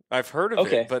 I've heard of it,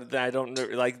 Okay. but I don't know.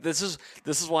 Like this is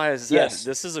why I said Yes.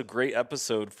 this is a great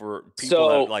episode for people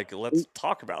that So like. Let's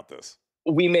talk about this.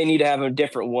 we may need to have a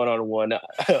different one-on-one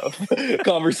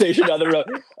conversation down the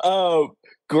road.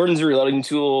 Gordon's reloading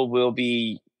tool will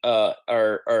be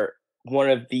are one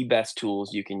of the best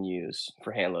tools you can use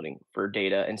for hand loading for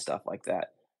data and stuff like that.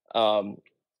 Um,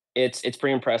 it's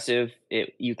pretty impressive.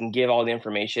 You can give all the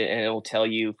information and it will tell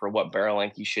you for what barrel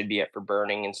length you should be at for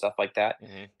burning and stuff like that.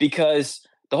 Hmm. Because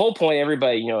the whole point,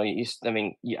 everybody, I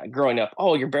mean, yeah, growing up,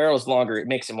 oh, your barrel is longer, it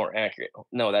makes it more accurate.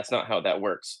 No, that's not how that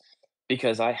works.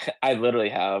 Because I literally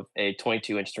have a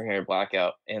 22-inch 300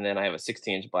 blackout, and then I have a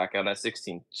 16-inch blackout. And that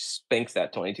 16 spanks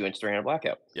that 22-inch 300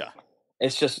 blackout. Yeah.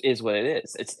 It's just is what it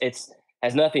is. It's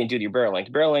has nothing to do with your barrel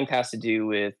length. Barrel length has to do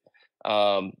with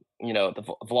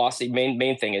the velocity.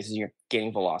 Main thing is you're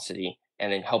getting velocity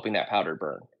and then helping that powder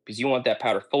burn, because you want that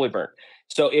powder fully burnt.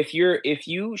 So if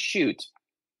you shoot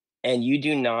and you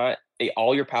do not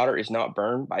all your powder is not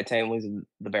burned by the time it leaves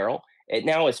the barrel, it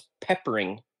now is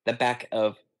peppering the back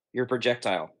of your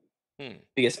projectile, Hmm.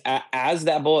 because as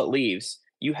that bullet leaves,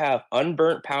 you have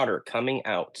unburnt powder coming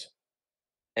out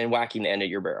and whacking the end of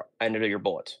your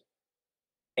bullet,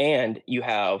 and you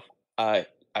have a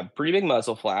pretty big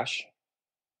muzzle flash.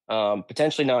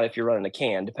 Potentially not if you're running a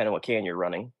can, depending on what can you're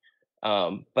running.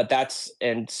 But that's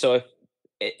and so if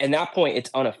at that point it's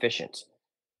inefficient.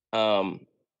 Um,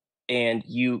 and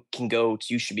you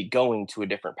should be going to a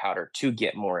different powder to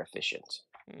get more efficient,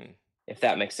 Hmm. if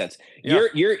that makes sense. Yeah.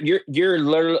 You're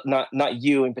literally not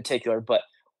you in particular, but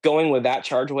going with that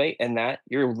charge weight and that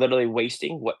you're literally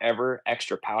wasting whatever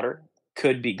extra powder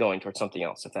could be going towards something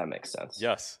else, if that makes sense.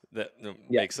 Yes, that Yeah.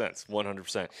 makes sense.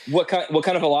 100%. What kind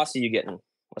of velocity are you getting?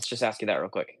 Let's just ask you that real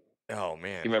quick. Oh You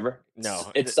man. remember?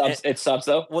 No. It's subs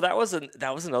though. Well, that was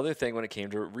another thing when it came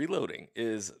to reloading.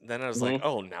 Is then I was like, Hmm.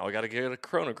 oh, now I got to get a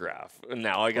chronograph, and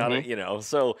now I got to, Hmm.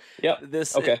 So Yep.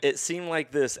 this Okay. it seemed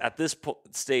like this at this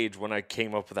stage when I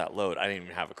came up with that load, I didn't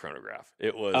even have a chronograph.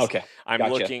 It was Okay. I'm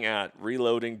Gotcha. looking at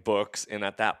reloading books, and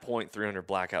at that point, 300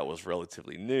 blackout was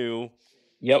relatively new.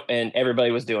 Yep, and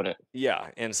everybody was doing it.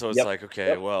 Yeah, and so it's Yep, like, okay,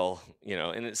 yep, well,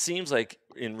 and it seems like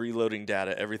in reloading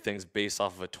data, everything's based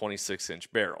off of a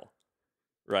 26-inch barrel,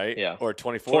 right? yeah. Or a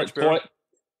 20, 24-inch barrel? 20,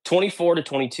 24 to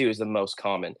 22 is the most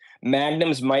common.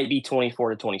 Magnums might be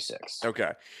 24 to 26.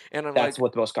 Okay. And That's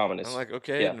what the most common I'm is. like,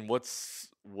 okay, Yeah, and what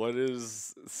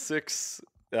is 6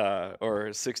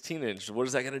 or 16-inch? What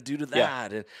is that going to do to yeah,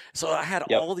 that? And so I had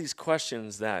yep, all these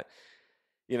questions that,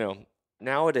 you know,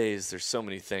 nowadays there's so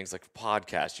many things like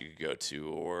podcasts you could go to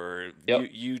or yep.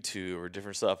 YouTube or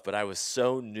different stuff, but I was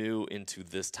so new into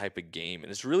this type of game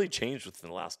and it's really changed within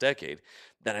the last decade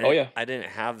that Oh yeah, I didn't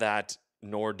have that,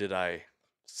 nor did I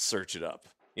search it up.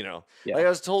 yeah, Like I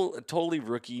was totally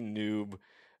rookie noob,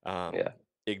 um, yeah.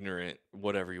 ignorant,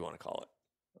 whatever you want to call it.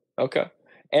 Okay.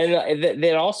 And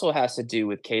that also has to do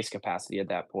with case capacity at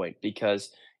that point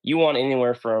because you want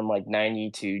anywhere from like 90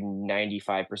 to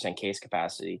 95% case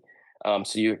capacity.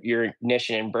 So your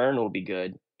ignition and burn will be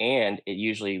good, and it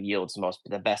usually yields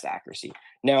the best accuracy.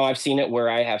 Now I've seen it where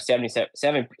I have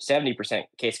 70%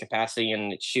 case capacity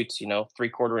and it shoots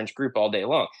 3/4 inch group all day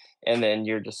long, and then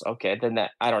you're just okay. Then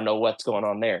that I don't know what's going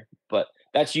on there, but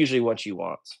that's usually what you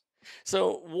want.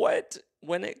 So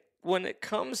when it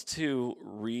comes to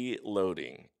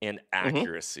reloading and Hmm.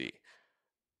 accuracy,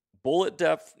 bullet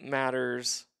depth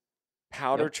matters,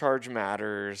 powder Yep. charge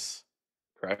matters,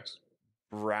 Correct.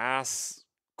 brass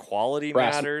quality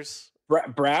Brass matters.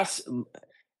 brass.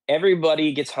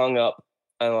 Everybody gets hung up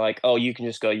on like, oh, you can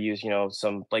just go use,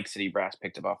 some Lake City brass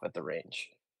picked up off at the range.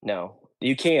 No,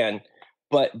 you can,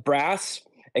 but brass,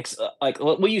 like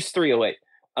we use 308.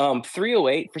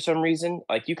 308 for some reason,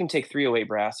 like you can take 308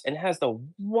 brass and it has the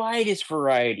widest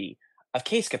variety of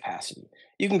case capacity.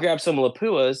 You can grab some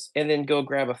Lapuas and then go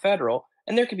grab a Federal,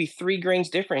 and there could be 3 grains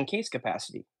different in case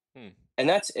capacity, Hmm. and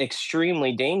that's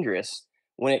extremely dangerous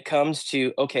when it comes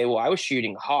to okay, well, I was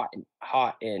shooting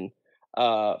hot in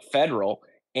Federal,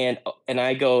 and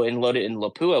I go and load it in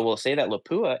Lapua. We'll say that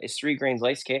Lapua is 3 grains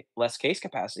less case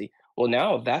capacity. Well,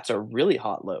 now that's a really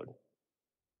hot load.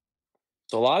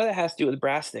 So a lot of that has to do with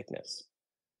brass thickness.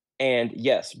 And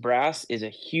yes, brass is a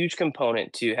huge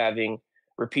component to having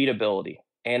repeatability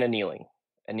and annealing.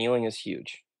 Annealing is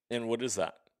huge. And what is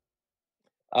that?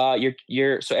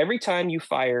 You're so every time you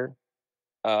fire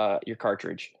your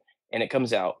cartridge and it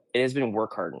comes out, it has been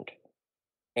work hardened.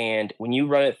 And when you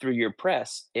run it through your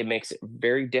press, it makes it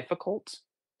very difficult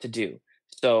to do.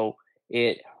 So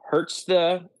it hurts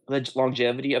the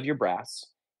longevity of your brass,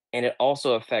 and it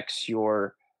also affects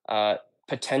your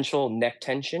potential neck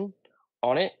tension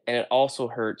on it, and it also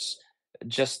hurts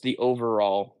just the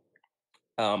overall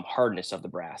hardness of the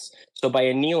brass. So by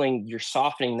annealing, you're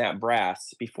softening that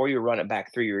brass before you run it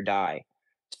back through your die.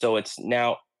 So it's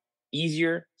now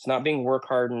easier. It's not being work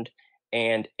hardened,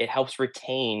 and it helps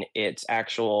retain its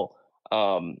actual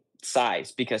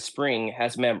size because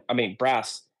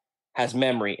brass has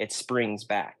memory. It springs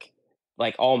back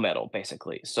like all metal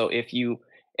basically. So if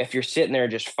you're sitting there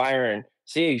just firing,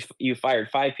 say you fired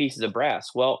 5 pieces of brass,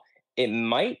 well, it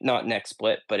might not neck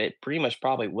split, but it pretty much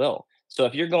probably will. So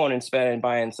if you're going and spending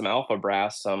buying some alpha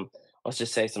brass, let's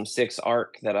just say some 6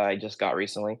 arc that I just got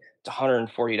recently, it's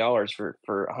 $140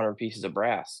 for 100 pieces of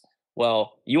brass.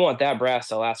 Well, you want that brass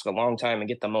to last a long time and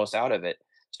get the most out of it.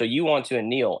 So you want to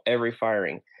anneal every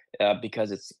firing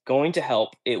because it's going to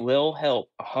help. It will help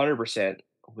 100%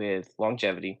 with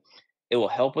longevity. It will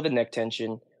help with the neck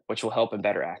tension, which will help in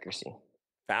better accuracy, and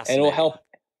Fascinating.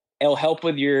 it'll help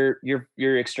with your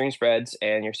extreme spreads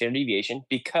and your standard deviation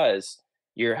because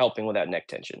you're helping with that neck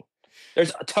tension.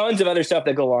 There's tons of other stuff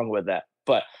that go along with that,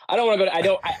 but I don't want to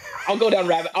go. I'll go down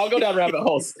rabbit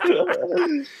holes.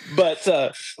 But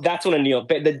that's what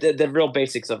the real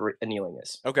basics of annealing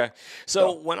is. Okay.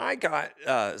 So So, when I got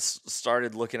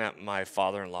started looking at my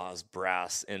father-in-law's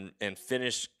brass and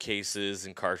finished cases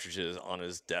and cartridges on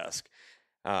his desk,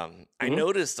 I mhm,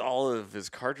 noticed all of his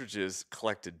cartridges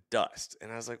collected dust,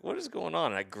 and I was like, "What is going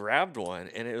on?" And I grabbed one,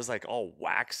 and it was like all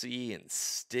waxy and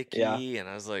yeah, sticky, and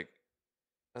I was like,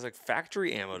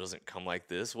 "Factory ammo doesn't come like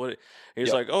this." What?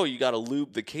 He's yep, like, "Oh, you got to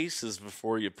lube the cases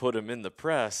before you put them in the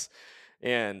press,"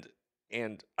 and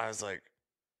I was like,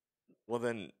 well,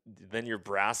 then your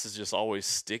brass is just always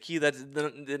sticky.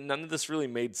 None of this really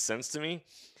made sense to me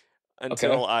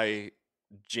okay. until I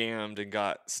jammed and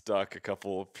got stuck a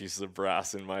couple of pieces of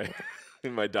brass in my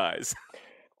in my dies.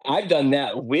 I've done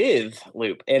that with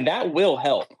loop, and that will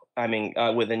help. I mean,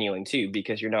 with annealing too,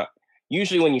 because you're not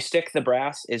usually when you stick the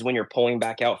brass is when you're pulling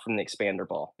back out from the expander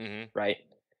ball, Hmm. right?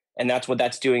 And that's what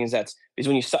that's doing is that's because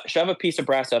when you shove a piece of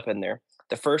brass up in there,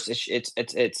 the first is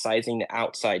it's sizing the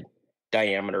outside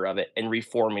diameter of it and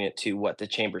reforming it to what the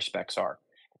chamber specs are.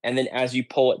 and then as you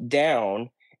pull it down,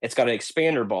 it's got an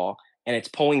expander ball, and it's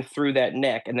pulling through that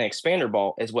neck, and the expander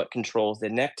ball is what controls the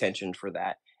neck tension for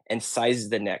that and sizes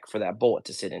the neck for that bullet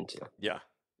to sit into. Yeah.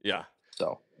 Yeah.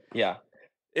 So, yeah.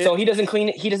 So It he doesn't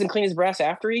clean his brass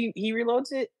after he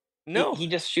reloads it? no. He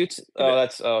just shoots. N- Oh,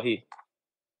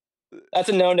 that's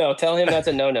a no-no. Tell him that's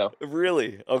a no-no.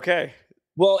 Really? Okay.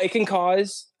 Well, it can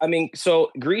cause, I mean,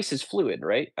 so grease is fluid,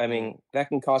 right? I Mhm. mean, that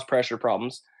can cause pressure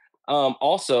problems.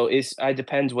 Also, it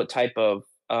depends what type of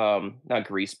not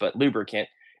grease, but lubricant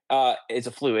is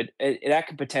a fluid. That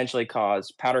could potentially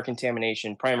cause powder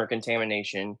contamination, primer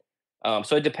contamination.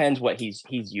 So it depends what he's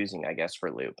using, I guess,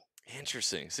 for lube.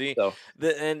 Interesting. See, So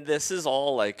and this is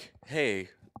all like, hey,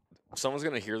 someone's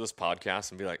gonna hear this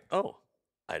podcast and be like, "Oh,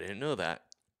 I didn't know that."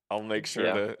 I'll yeah,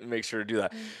 make sure to do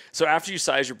that. So after you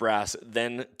size your brass,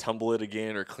 then tumble it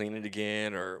again or clean it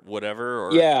again or whatever.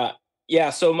 Or yeah, yeah.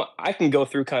 So I can go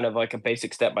through kind of like a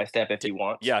basic step by step if you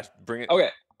want. yeah, bring it. Okay.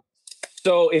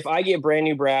 So if I get brand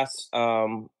new brass,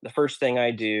 the first thing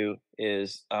I do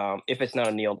is if it's not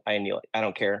annealed, I anneal it. I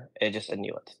don't care. I just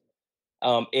anneal it.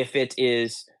 If it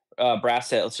is brass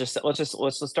set,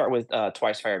 let's start with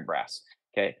twice fired brass.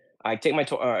 Okay, I take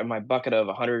my bucket of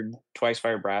 100 twice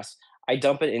fired brass. I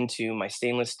dump it into my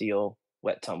stainless steel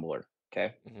wet tumbler.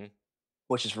 Okay, Hmm.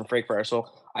 which is from Frankfurt Arsenal.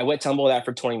 I wet tumble that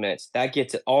for 20 minutes. That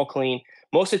gets it all clean.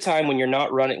 Most of the time, when you're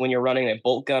running a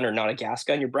bolt gun or not a gas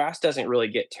gun, your brass doesn't really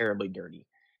get terribly dirty.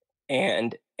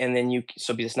 And then because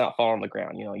it's not falling on the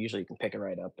ground, usually you can pick it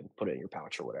right up and put it in your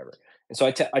pouch or whatever. And so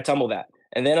I tumble that,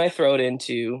 and then I throw it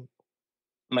into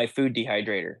my food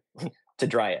dehydrator to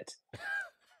dry it.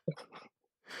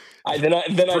 I then I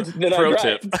Pro dry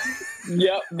tip. it.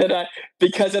 Yep.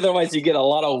 Because otherwise you get a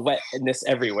lot of wetness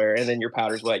everywhere, and then your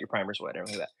powder's wet, your primer's wet,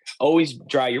 everything like that. Always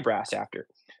dry your brass after.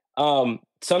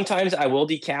 Sometimes I will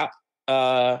decap.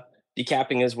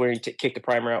 Decapping is where you kick the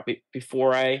primer out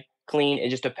before I clean. It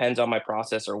just depends on my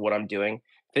process or what I'm doing.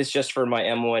 If it's just for my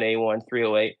M1A1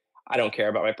 308, I don't care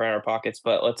about my primer pockets.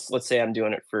 But let's say I'm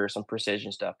doing it for some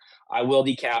precision stuff. I will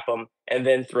decap them and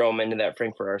then throw them into that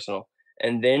Frankfurt Arsenal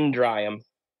and then dry them,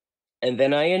 and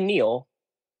then I anneal,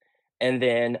 and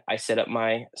then I set up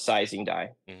my sizing die.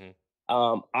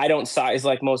 Hmm. I don't size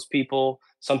like most people.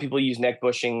 Some people use neck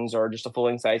bushings or just a full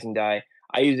length sizing die.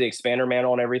 I use the expander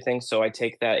mantle and everything, so I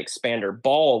take that expander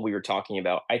ball we were talking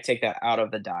about. I take that out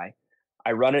of the die.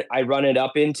 I run it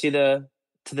up into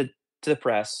to the to the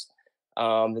press.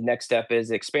 The next step is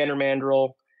the expander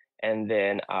mandrel, and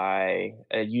then I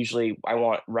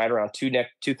want right around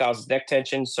 2,000 neck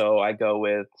tension. So I go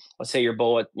with, let's say your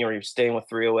bullet, you're staying with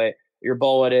 308. Your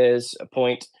bullet is a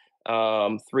point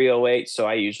 308. So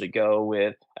I usually go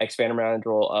with expander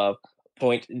mandrel of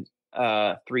point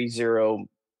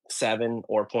 307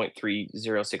 or point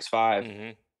 3065, Hmm.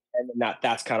 and then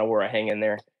that's kind of where I hang in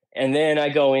there. And then I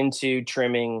go into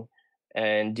trimming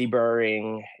and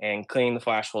deburring and cleaning the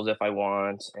flash holes if I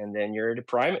want, and then you're into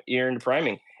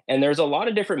priming. And there's a lot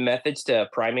of different methods to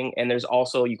priming, and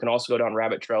you can also go down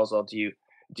rabbit trails. Do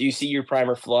you see your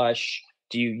primer flush?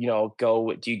 Do you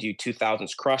do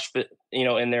 2000s crush, but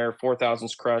in there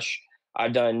 4000s crush?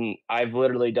 I've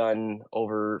literally done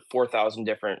over 4,000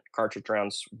 different cartridge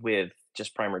rounds with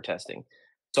just primer testing.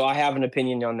 So I have an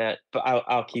opinion on that, but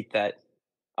I'll keep that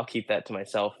to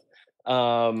myself.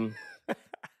 Um,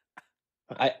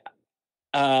 I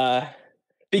uh,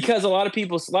 because a lot of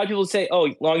people say, "Oh,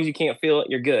 as long as you can't feel it,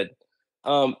 you're good."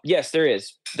 Yes, there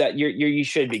is that you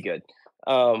should be good.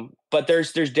 But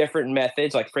there's different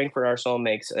methods. Like Frankfurt Arsenal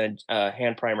makes a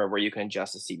hand primer where you can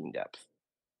adjust the seating depth.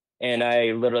 And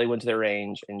I literally went to the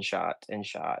range and shot and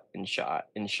shot and shot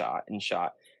and shot and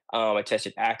shot. I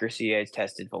tested accuracy, I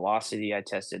tested velocity, I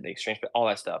tested the exchange, all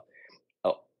that stuff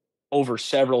uh, over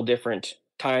several different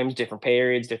times, different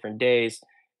periods, different days.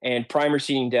 And primer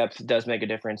seating depth does make a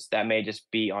difference. That may just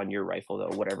be on your rifle,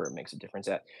 though, whatever it makes a difference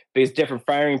at. Because different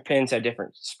firing pins have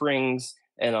different springs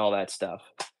and all that stuff.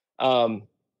 Um,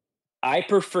 I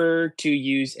prefer to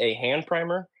use a hand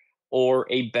primer or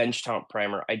a benchtop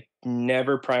primer. I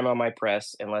never prime on my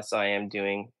press unless I am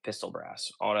doing pistol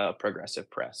brass on a progressive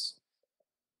press.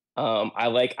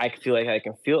 I feel like I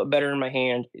can feel it better in my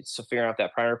hand. It's so figuring out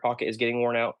that primer pocket is getting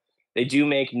worn out. They do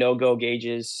make no-go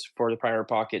gauges for the primer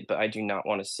pocket, but I do not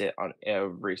want to sit on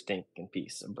every stinking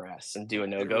piece of brass and do a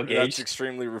no-go That's gauge.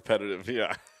 extremely repetitive.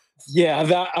 Yeah.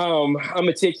 Yeah, I'm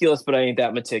meticulous, but I ain't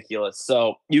that meticulous.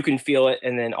 So you can feel it,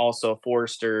 and then also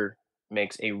Forrester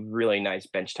makes a really nice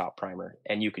benchtop primer,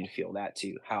 and you can feel that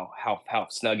too. How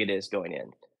snug it is going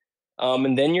in.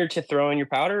 And then you're to throw in your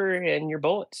powder and your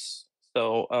bullets.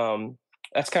 So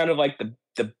that's kind of like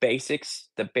the basics,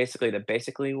 the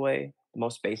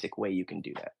most basic way you can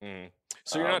do that. Mm.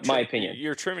 So you're not My opinion.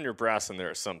 you're trimming your brass in there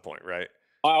at some point, right?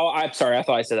 Oh, I'm sorry. I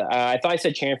thought I said that. I thought I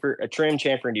said trim,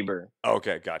 chamfer, and deburr.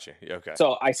 Okay, gotcha. Okay.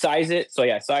 So I size it. So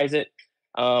yeah, I size it.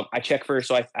 I check first.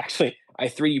 So I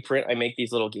 3D print. I make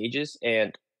these little gauges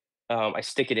and I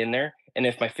stick it in there. And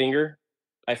if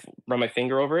run my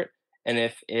finger over it, and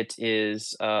if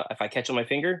I catch on my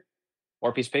finger or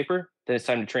a piece of paper, then it's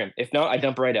time to trim. If not, I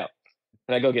dump right out.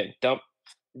 And I go again, dump,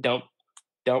 dump,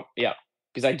 dump. Yeah,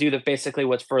 because I do basically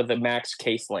what's for the max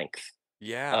case length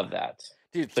Yeah. of that.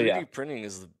 Dude, So 3D yeah. printing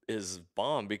is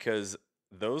bomb because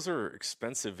those are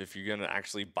expensive if you're gonna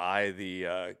actually buy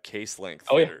the case length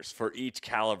Oh yeah. fitters for each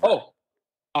caliber. Oh,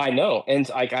 I know. And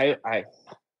like I'll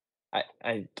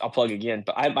plug again,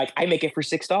 but I make it for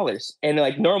 $6, and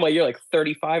like normally you're like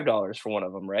 $35 for one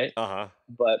of them, right? Uh-huh.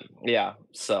 But yeah,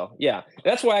 so yeah,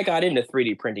 that's why I got into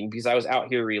 3D printing, because I was out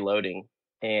here reloading,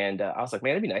 and I was like,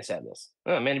 man, it'd be nice to have this.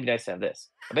 Oh man, it'd be nice to have this.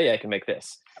 I bet you I can make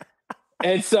this.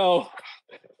 And so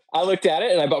I looked at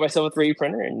it and I bought myself a 3D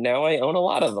printer, and now I own a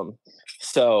lot of them.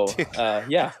 So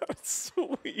yeah. That's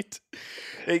sweet.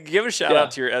 Hey, give a shout Yeah.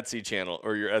 out to your Etsy channel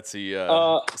or your Etsy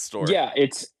store. Yeah,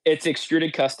 it's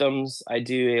Extruded Customs. I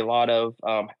do a lot of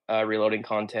reloading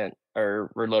content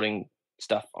or reloading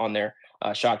stuff on there.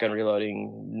 Shotgun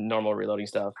reloading, normal reloading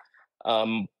stuff.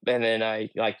 And then I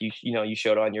like you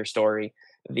showed on your story,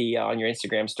 on your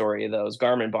Instagram story, those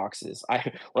Garmin boxes.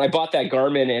 When I bought that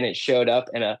Garmin and it showed up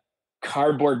in a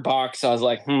cardboard box, I was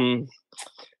like,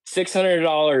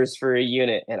 $600 for a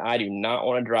unit, and I do not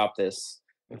want to drop this.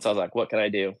 And so I was like, what can I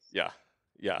do? Yeah.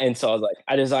 Yeah. And so I was like,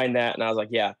 I designed that, and I was like,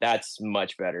 yeah, that's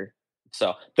much better.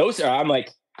 So those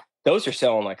are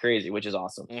selling like crazy, which is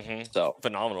awesome. So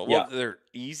phenomenal. Yeah. Well, they're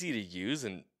easy to use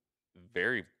and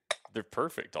they're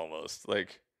perfect almost.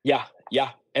 Like yeah,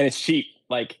 and it's cheap.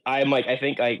 Like I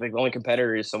think the only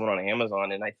competitor is someone on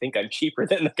Amazon, and I think I'm cheaper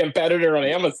than the competitor on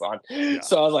Amazon.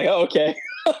 So I was like, oh, okay,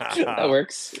 that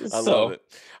works. I love it.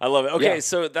 Okay, Yeah.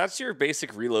 so that's your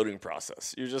basic reloading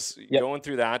process. You're just going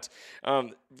through that.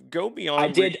 Go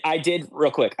beyond. I did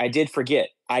real quick. I did forget.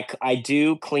 I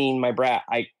do clean my brass.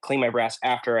 I clean my brass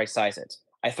after I size it.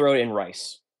 I throw it in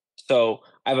rice. So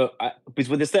because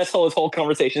with this whole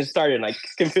conversation started, and I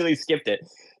completely skipped it.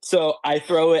 So I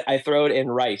throw it in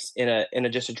rice in a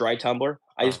just a dry tumbler.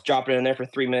 I just drop it in there for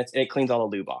 3 minutes, and it cleans all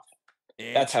the lube off.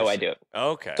 That's how I do it.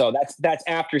 Okay. So that's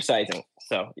after sizing.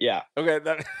 So yeah. Okay.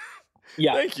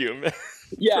 Yeah. Thank you, man.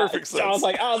 Yeah. Perfect sense. So I was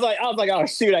like, oh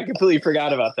shoot, I completely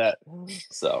forgot about that.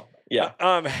 So yeah.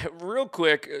 Real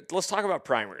quick, let's talk about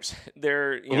primers.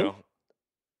 They're know,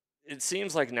 it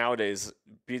seems like nowadays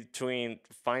between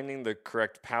finding the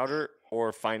correct powder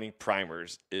or finding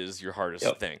primers is your hardest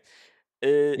thing.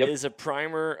 Is a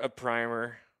primer,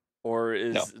 or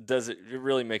does it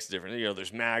really makes a difference? You know,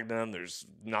 there's Magnum, there's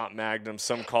not Magnum.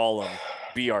 Some call them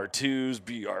BR2s,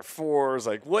 BR4s.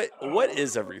 Like what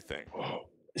is everything?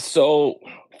 So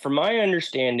from my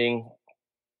understanding,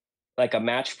 like a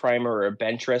match primer or a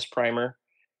bench rest primer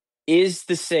is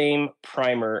the same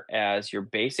primer as your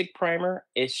basic primer.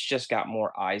 It's just got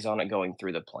more eyes on it going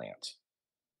through the plant.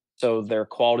 So their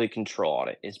quality control on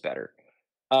it is better.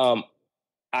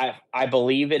 I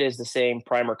believe it is the same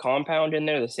primer compound in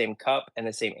there, the same cup and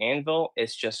the same anvil.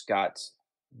 It's just got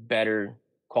better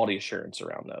quality assurance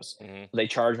around those. They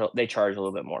charge a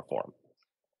little bit more for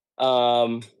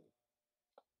them.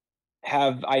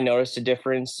 Have I noticed a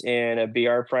difference in a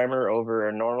BR primer over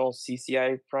a normal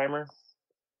CCI primer?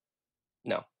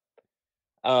 No.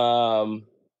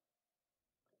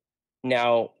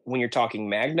 Now, when you're talking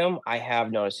Magnum, I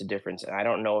have noticed a difference, and I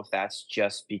don't know if that's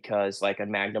just because like a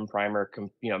Magnum primer,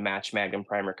 match Magnum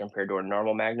primer compared to a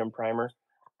normal Magnum primer.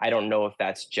 I don't know if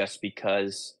that's just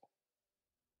because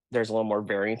there's a little more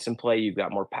variance in play. You've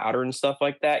got more powder and stuff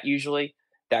like that. Usually,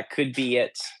 that could be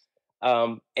it.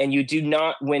 And you do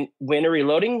not when a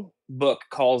reloading book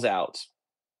calls out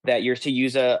that you're to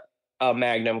use a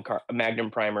Magnum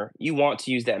primer, you want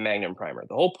to use that Magnum primer.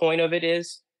 The whole point of it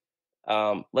is.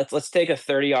 Let's take a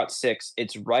 30-06.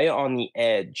 It's right on the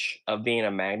edge of being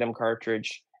a Magnum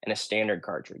cartridge and a standard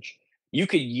cartridge. You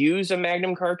could use a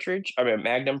Magnum cartridge, a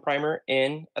Magnum primer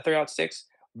in a 30-06,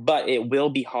 but it will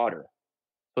be hotter.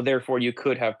 So therefore, you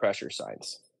could have pressure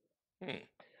signs.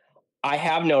 I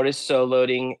have noticed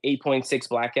loading 8.6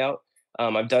 blackout.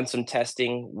 I've done some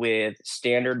testing with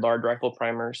standard large rifle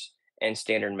primers and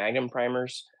standard Magnum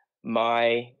primers.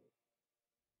 My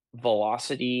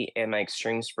velocity and my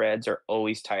extreme spreads are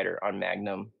always tighter on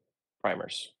Magnum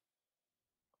primers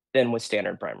than with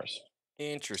standard primers.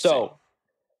 Interesting. So,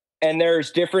 and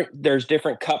there's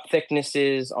different cup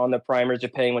thicknesses on the primers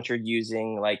depending what you're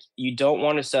using. Like you don't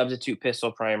want to substitute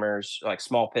pistol primers, like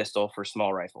small pistol for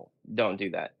small rifle. Don't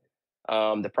do that.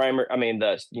 The primer, I mean,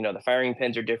 the firing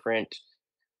pins are different.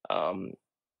 Um,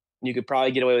 you could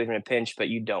probably get away with it in a pinch, but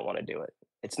you don't want to do it.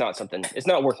 It's not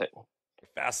worth it. So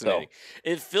Fascinating.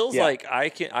 It feels yeah. like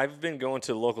I've been going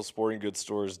to local sporting goods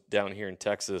stores down here in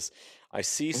Texas. I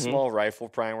see Hmm. small rifle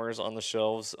primers on the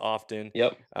shelves often.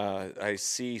 Yep. I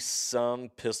see some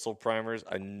pistol primers.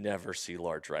 I never see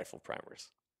large rifle primers.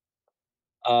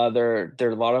 There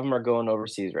a lot of them are going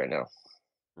overseas right now.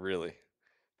 Really?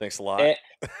 Thanks a lot. And,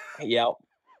 yeah.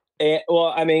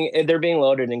 Well, I mean, they're being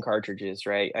loaded in cartridges,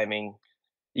 right? I mean,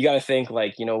 you got to think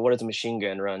like, what does a machine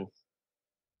gun run?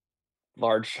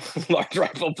 Large, large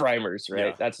rifle primers, right?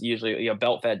 Yeah. That's usually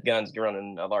belt-fed guns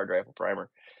running a large rifle primer.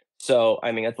 So,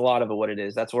 I mean, that's a lot of it. What it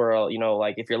is. That's where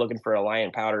like if you're looking for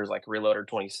Alliant powders, like Reloader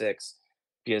 26,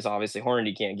 because obviously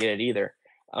Hornady can't get it either.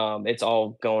 It's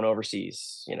all going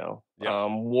overseas. Yeah.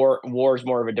 War's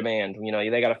more of a demand.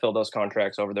 They got to fill those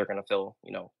contracts over. They're going to fill,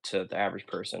 to the average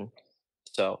person.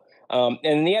 So,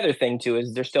 and the other thing too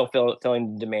is they're still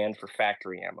filling the demand for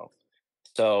factory ammo.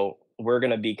 So we're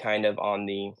going to be kind of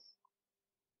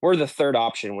we're the third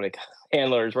option when it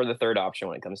handlers. We're the third option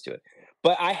when it comes to it.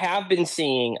 But I've been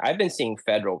seeing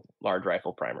federal large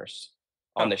rifle primers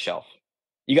on Oh, the shelf.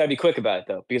 You got to be quick about it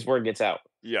though, because word gets out.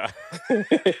 yeah.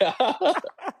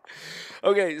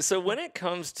 Okay, so when it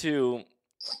comes to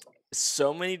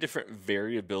so many different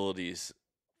variabilities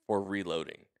for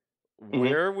reloading, Mhm.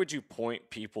 where would you point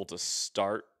people to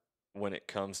start when it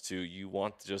comes to you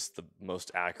want just the most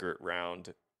accurate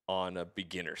round on a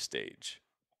beginner stage?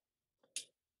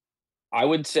 I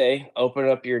would say open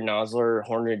up your Nosler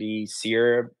Hornady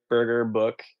Sierra Burger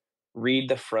book, read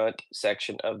the front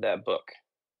section of that book.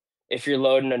 If you're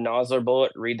loading a Nosler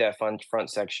bullet, read that front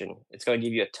section. It's going to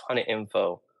give you a ton of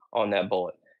info on that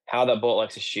bullet, how that bullet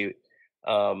likes to shoot.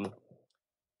 Um,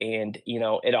 and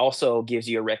it also gives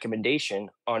you a recommendation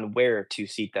on where to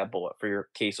seat that bullet for your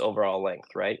case overall length,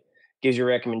 right? Gives you a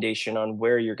recommendation on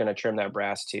where you're going to trim that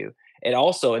brass to. And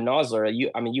also in Nosler,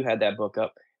 you had that book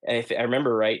up, and if I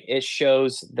remember right, it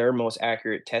shows their most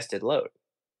accurate tested load.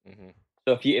 Hmm.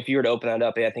 So if you were to open that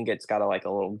up, I think it's got like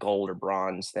a little gold or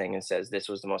bronze thing and says this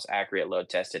was the most accurate load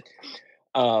tested.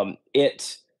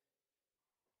 It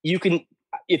you can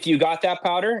If you got that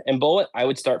powder and bullet, I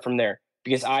would start from there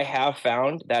because I have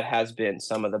found that has been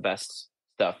some of the best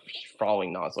stuff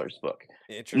following Nosler's book.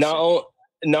 Not Interesting. o-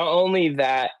 not only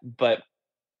that, but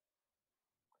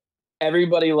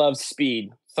everybody loves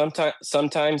speed.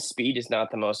 Sometimes speed is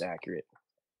not the most accurate.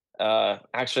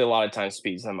 Actually, a lot of times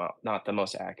speed's not the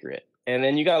most accurate. And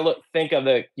then you gotta think of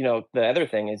the other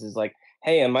thing is like,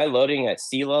 hey, am I loading at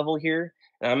sea level here?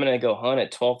 And I'm gonna go hunt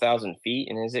at 12,000 feet,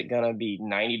 and is it gonna be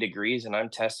 90 degrees and I'm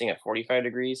testing at 45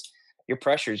 degrees? Your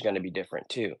pressure is gonna be different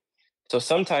too. So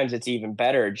sometimes it's even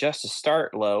better just to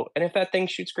start low. And if that thing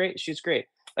shoots great, it shoots great.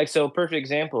 Like so, a perfect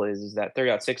example is that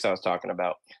 30-06 I was talking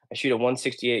about. I shoot a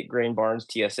 168 grain Barnes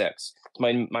TSX. It's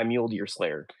my mule deer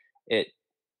slayer. It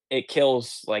it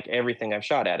kills like everything I've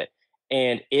shot at it.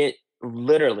 And it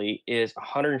literally is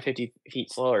 150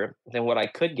 feet slower than what I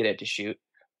could get it to shoot,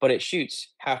 but it shoots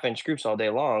half-inch groups all day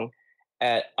long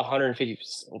at 150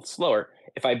 slower.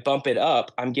 If I bump it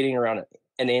up, I'm getting around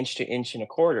an inch to inch and a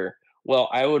quarter. Well,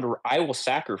 I will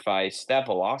sacrifice that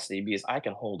velocity because I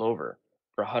can hold over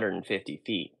for 150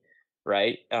 feet,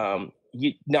 right? Hmm.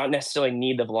 You not necessarily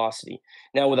need the velocity.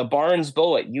 Now with a Barnes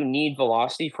bullet, you need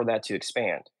velocity for that to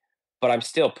expand, but I'm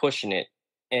still pushing it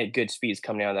at good speeds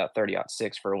coming down that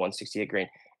 30-06 for a 168 grain.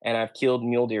 And I've killed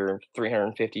mule deer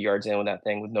 350 yards in with that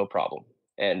thing with no problem.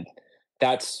 And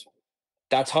that's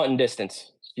hunting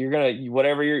distance. You're gonna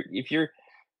whatever you're if you're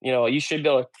you should be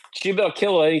able to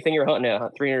kill anything you're hunting at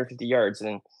 350 yards.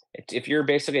 And if you're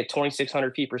basically at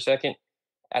 2,600 feet per second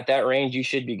at that range, you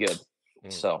should be good.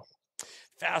 Mm. So yeah,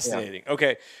 Fascinating.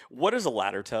 Okay, what is a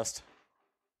ladder test?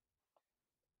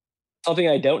 something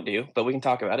I don't do, but we can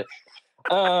talk about it.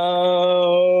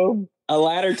 A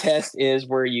ladder test is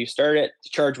where you start at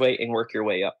charge weight and work your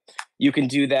way up. You can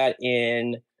do that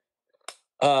in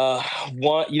uh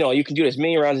one. You can do it as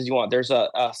many rounds as you want. There's a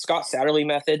Scott Satterley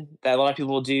method that a lot of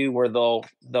people will do where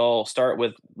they'll start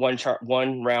with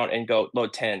one round and go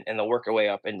load 10, and they'll work their way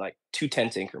up in like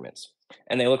 2/10 increments,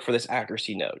 and they look for this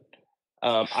accuracy node.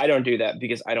 I don't do that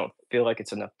because I don't feel like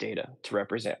it's enough data to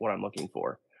represent what I'm looking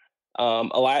for. A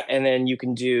lot, and then you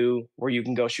can do where you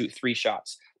can go shoot 3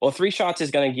 shots. Well, 3 shots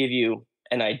is going to give you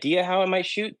an idea how it might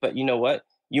shoot, but you know what?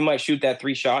 You might shoot that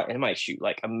 3 shot and it might shoot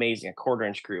like amazing, a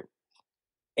quarter-inch group.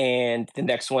 And the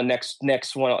next one, say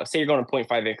you're going to point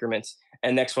 0.5 increments,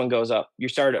 and next one goes up. You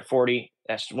started at 40,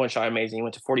 that's one shot amazing. You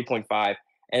went to 40.5,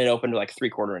 and it opened to like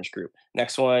 3/4 inch group.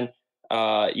 Next one,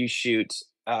 you shoot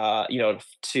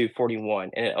to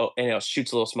 41, and it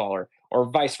shoots a little smaller, or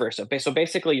vice versa. So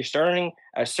basically, you're starting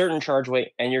at a certain charge weight,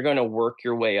 and you're going to work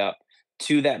your way up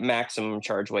to that maximum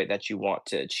charge weight that you want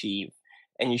to achieve.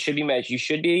 And you should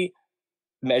be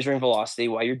measuring velocity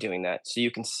while you're doing that, so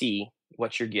you can see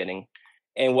what you're getting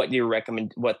and what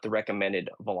the recommended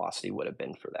velocity would have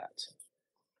been for that.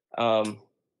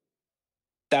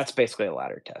 That's basically a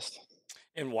ladder test.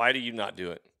 And why do you not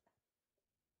do it?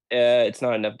 It's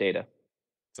not enough data.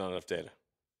 It's not enough data.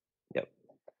 Yep.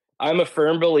 I'm a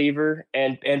firm believer,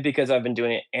 and because I've been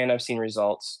doing it and I've seen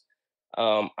results.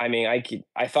 I mean,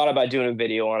 I thought about doing a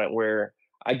video on it where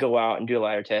I go out and do a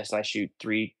ladder test and I shoot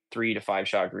three to five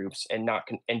shot groups and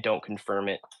don't confirm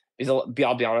it. Because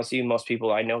I'll be honest with you, most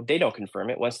people I know, they don't confirm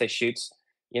it. Once they shoots,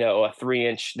 a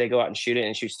 3-inch, they go out and shoot it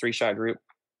and shoots 3-shot group,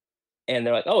 and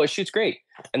they're like, oh, it shoots great,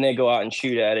 and they go out and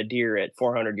shoot at a deer at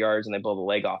 400 yards and they blow the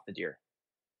leg off the deer.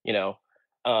 You know,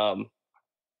 um,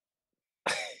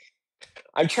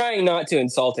 I'm trying not to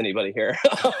insult anybody here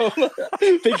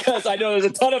because I know there's a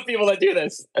ton of people that do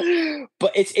this,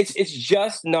 but it's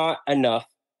just not enough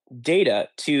data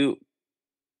to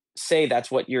say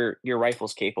that's what your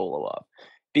rifle's capable of.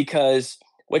 Because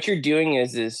what you're doing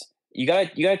is you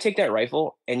gotta take that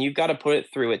rifle and you've got to put it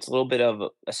through its little bit of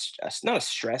not a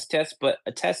stress test, but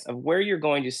a test of where you're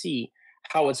going to see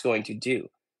how it's going to do.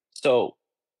 So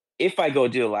if I go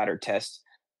do a ladder test,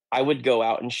 I would go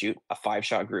out and shoot a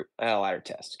 5-shot group at a ladder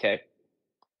test. Okay.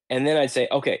 And then I'd say,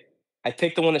 okay, I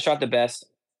picked the one that shot the best.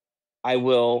 I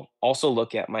will also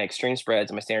look at my extreme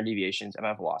spreads and my standard deviations and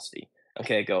my velocity.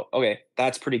 Okay, okay,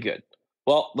 that's pretty good.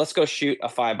 Well, let's go shoot a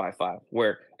 5x5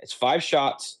 where it's 5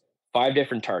 shots, 5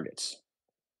 different targets.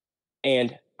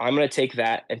 And I'm going to take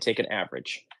that and take an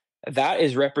average. That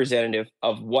is representative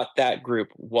of what that group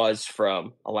was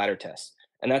from a ladder test.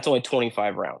 And that's only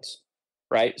 25 rounds,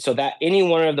 right? So that any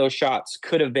one of those shots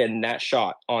could have been that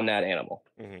shot on that animal.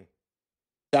 Mm-hmm.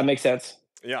 That makes sense?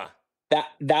 Yeah.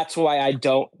 That's why I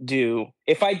don't do,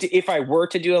 if I were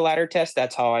to do a ladder test,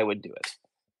 that's how I would do it.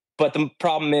 But the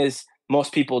problem is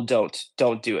most people don't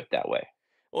do it that way.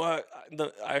 Well,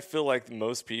 I feel like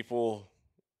most people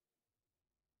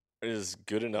is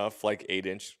good enough, like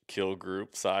 8-inch kill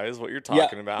group size, what you're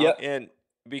talking about. Yep. And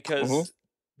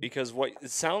because what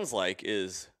it sounds like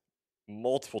is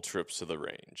multiple trips to the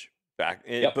range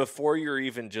before you're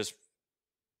even just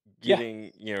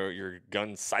getting, your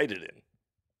gun sighted in.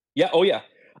 Yeah. Oh yeah.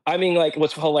 I mean, like,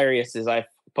 what's hilarious is I've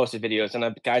posted videos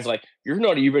and guys like, you're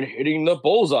not even hitting the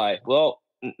bullseye. Well,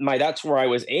 that's where I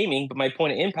was aiming, but my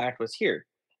point of impact was here.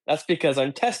 That's because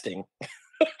I'm testing.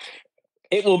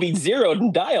 It will be zeroed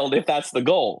and dialed if that's the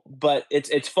goal. But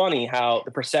it's funny how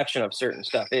the perception of certain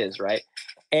stuff is, right?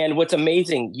 And what's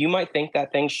amazing, you might think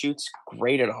that thing shoots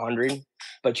great at 100,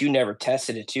 but you never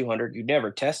tested at 200. You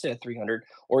never tested at 300,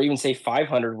 or even say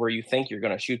 500, where you think you're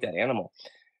going to shoot that animal.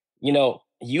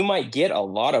 You might get a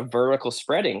lot of vertical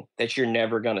spreading that you're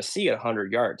never going to see at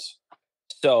 100 yards.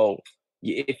 So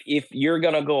if you're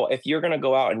going to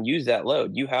go out and use that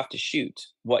load, you have to shoot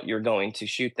what you're going to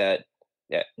shoot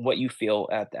what you feel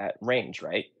at that range,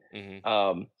 right?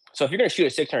 Mm-hmm. So if you're going to shoot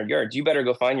at 600 yards, you better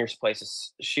go find your place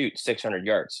to shoot 600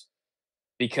 yards,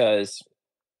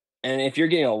 and if you're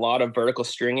getting a lot of vertical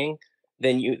stringing,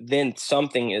 then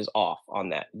something is off on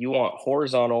that. You want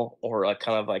horizontal or a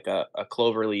kind of like a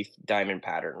cloverleaf diamond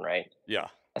pattern, right? Yeah.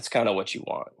 That's kind of what you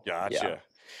want. Gotcha.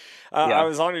 I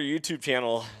was on your YouTube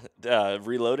channel,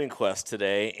 Reloading Quest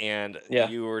today, and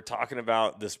you were talking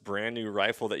about this brand new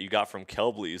rifle that you got from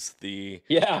Kelbly's. The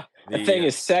thing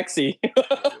is sexy.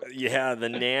 Yeah, the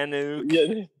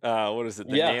Nanook. What is it?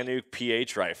 The Nanook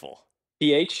PH rifle.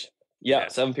 PH? Yeah,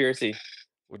 7 PRC.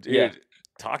 Well, dude,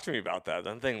 talk to me about that.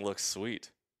 That thing looks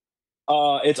sweet.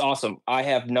 It's awesome. I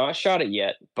have not shot it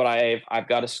yet, but I've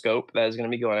got a scope that is going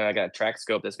to be going on. I got a track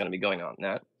scope that's going to be going on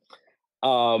that.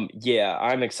 I'm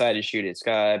excited to shoot it. It's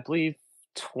got, I believe,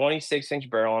 26-inch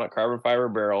barrel on it, carbon fiber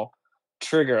barrel.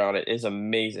 Trigger on it is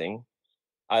amazing.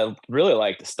 I really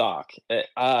like the stock.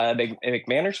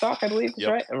 McManor stock, I believe, is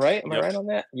right. Right? Am I right on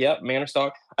that? Yep, Manor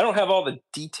stock. I don't have all the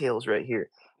details right here.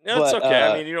 No, it's okay.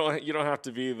 I mean, you don't have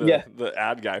to be the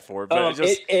ad guy for it, but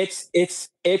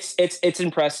it's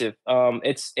impressive.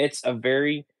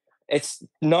 It's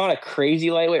not a crazy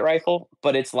lightweight rifle,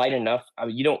 but it's light enough.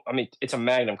 It's a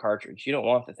Magnum cartridge. You don't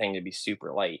want the thing to be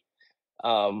super light.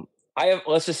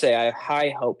 Let's just say I have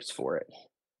high hopes for it.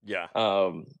 Yeah.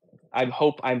 I'm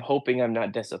hoping I'm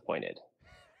not disappointed.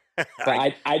 But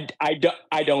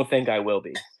I don't think I will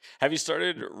be. Have you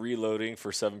started reloading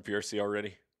for 7 PRC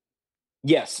already?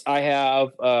 Yes, I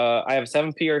have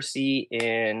 7 PRC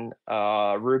in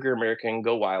Ruger American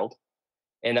Go Wild.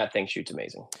 and that thing shoots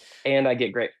amazing. And I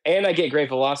get great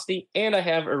velocity, and I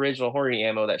have original Hornady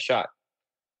ammo that shot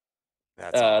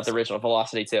That's the awesome. original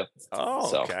velocity too. Oh,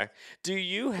 So okay. Do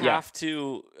you yeah, have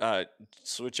to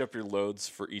switch up your loads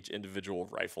for each individual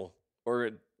rifle? Or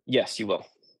yes, you will.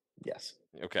 Yes,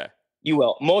 okay. you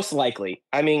will. Most likely.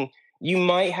 I mean, you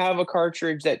might have a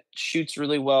cartridge that shoots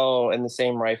really well in the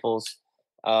same rifles.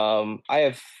 I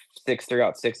have 6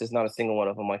 3-06s. Not a single one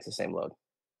of them likes the same load.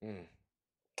 Mm,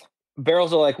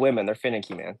 Barrels are like women; they're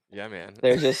finicky, man. yeah, man.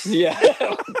 They're just yeah.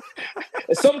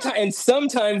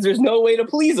 Sometimes there's no way to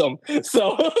please them.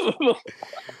 So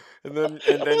And then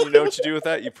you know what you do with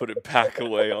that? You put it back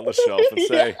away on the shelf and yeah,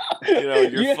 say,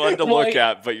 you're fun to look like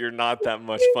at, but you're not that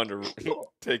much fun to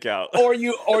take out. or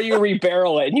you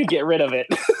rebarrel it and you get rid of it.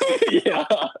 Yeah.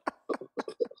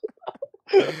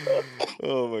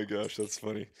 Oh my gosh, that's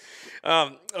funny.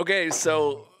 Okay,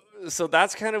 so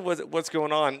that's kind of what's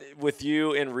going on with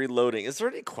you in reloading. Is there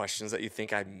any questions that you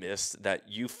think I missed that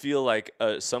you feel like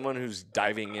someone who's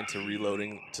diving into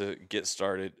reloading to get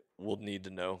started will need to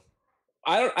know?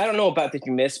 I don't know about that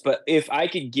you missed, but if I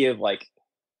could give like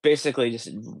basically just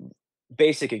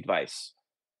basic advice,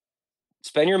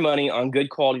 spend your money on good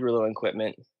quality reloading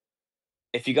equipment.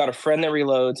 If you got a friend that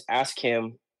reloads, ask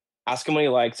him what he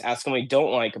likes, ask him what he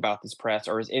don't like about this press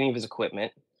or any of his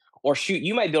equipment. Or shoot,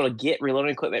 you might be able to get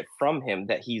reloading equipment from him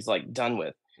that he's like done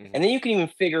with. And Hmm. then you can even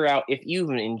figure out if you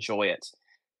even enjoy it.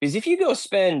 Because if you go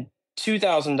spend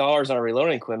 $2,000 on a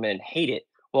reloading equipment and hate it,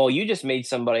 well, you just made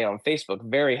somebody on Facebook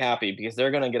very happy because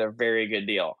they're going to get a very good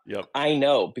deal. Yep. I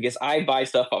know because I buy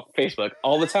stuff off Facebook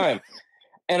all the time.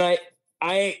 And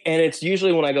and it's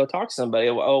usually when I go talk to somebody,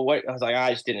 oh, what? I was like,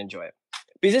 I just didn't enjoy it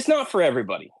because it's not for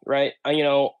everybody, right?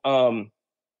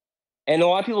 And a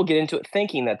lot of people get into it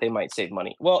thinking that they might save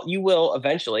money. Well, you will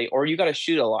eventually, or you got to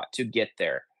shoot a lot to get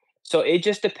there. So it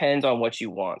just depends on what you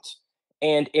want.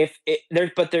 And if it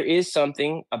there, but there is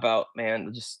something about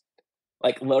man, just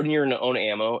like loading your own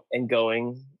ammo and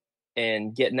going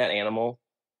and getting that animal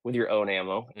with your own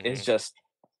ammo is Hmm. just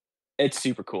it's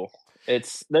super cool.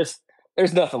 It's there's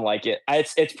nothing like it.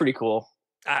 It's pretty cool.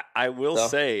 I will So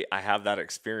say I have that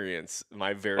experience.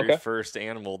 My very okay, first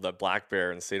animal, the black bear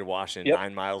in the state of Washington, yep,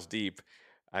 9 miles deep,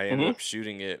 I ended hmm up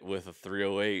shooting it with a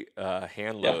 308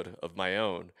 hand yeah, load of my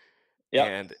own. yep,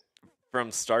 And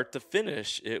from start to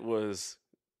finish, it was,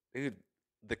 dude,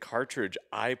 the cartridge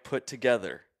I put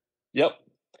together yep.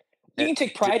 You and can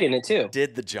take pride in it too.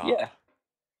 did the job. Yeah.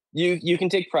 You can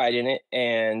take pride in it,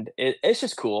 and it's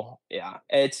just cool. Yeah,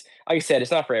 it's like I said, it's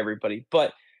not for everybody,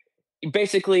 but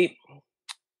basically,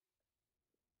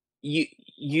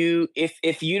 you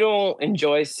if you don't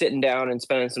enjoy sitting down and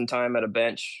spending some time at a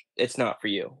bench, it's not for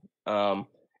you. Um,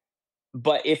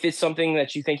 but if it's something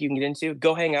that you think you can get into,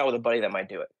 go hang out with a buddy that might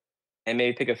do it, and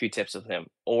maybe pick a few tips with him,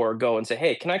 or go and say,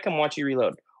 "Hey, can I come watch you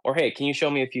reload?" Or "Hey, can you show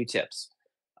me a few tips?"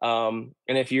 And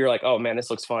if you're like, "Oh man, this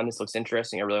looks fun, this looks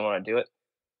interesting, I really want to do it,"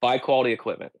 buy quality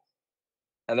equipment.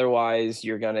 Otherwise,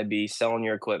 you're gonna be selling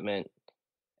your equipment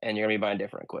and you're gonna be buying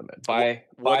different equipment. What Buy,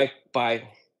 what buy, buy.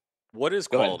 what is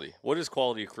Go ahead. quality? What is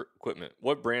quality equipment?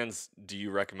 What brands do you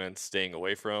recommend staying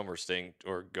away from or staying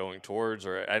or going towards?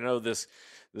 Or I know this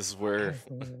is where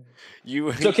you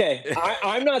It's okay.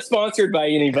 I'm not sponsored by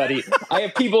anybody. I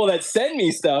have people that send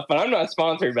me stuff, but I'm not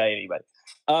sponsored by anybody.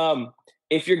 Um,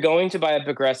 if you're going to buy a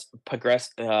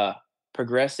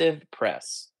progressive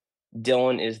press,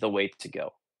 Dylan is the way to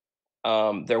go.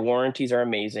 Their warranties are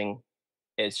amazing.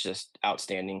 It's just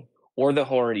outstanding. Or the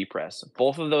Hornady press.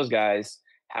 Both of those guys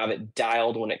have it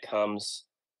dialed when it comes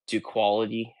to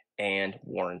quality and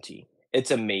warranty.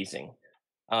 It's amazing.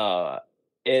 Uh,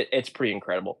 it's pretty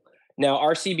incredible. Now,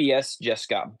 RCBS just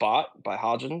got bought by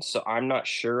Hodgins, so I'm not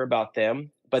sure about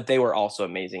them, but they were also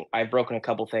amazing. I've broken a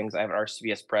couple things. I have an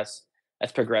RCBS press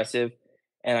that's progressive,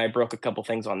 and I broke a couple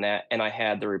things on that, and I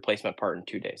had the replacement part in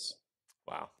 2 days.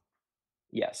 wow.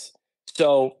 Yes.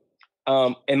 So,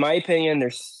 in my opinion,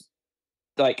 there's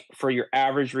like for your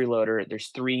average reloader, there's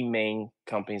three main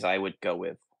companies I would go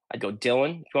with. I'd go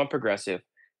Dillon if you want progressive.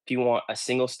 If you want a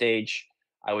single stage,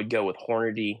 I would go with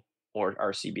Hornady or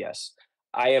RCBS.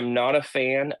 I am not a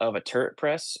fan of a turret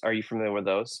press. Are you familiar with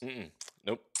those? Mm-mm.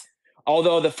 Nope.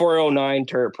 Although the 409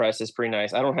 turret press is pretty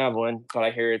nice. I don't have one, but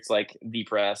I hear it's like the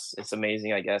press. It's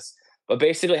amazing, I guess. But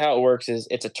basically, how it works is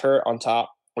it's a turret on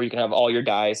top where you can have all your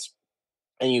dies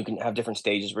and you can have different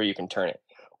stages where you can turn it.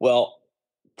 Well,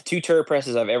 the two turret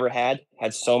presses I've ever had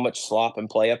so much slop and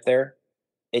play up there.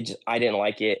 I didn't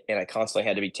like it, and I constantly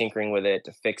had to be tinkering with it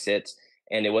to fix it,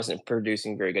 and it wasn't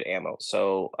producing very good ammo.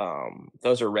 So that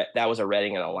was a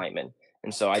Redding and a Lightman,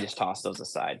 and so I just tossed those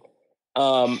aside.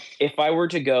 If I were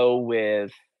to go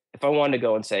with if I wanted to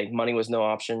go and say money was no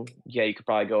option, yeah, you could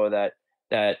probably go with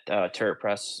that turret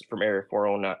press from Area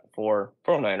 409,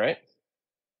 409, right?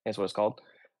 That's what it's called.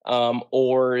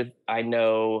 Or I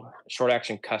know Short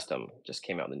Action Custom just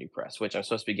came out with a new press, which I'm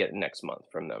supposed to be getting next month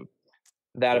from them.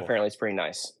 That Cool. apparently is pretty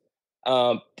nice.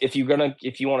 If you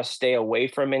want to stay away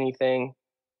from anything,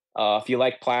 if you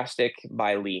like plastic,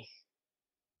 buy Lee.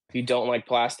 If you don't like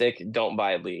plastic, don't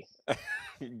buy Lee.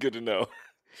 Good to know.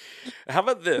 How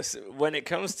about this? When it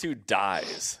comes to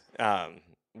dyes,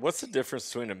 what's the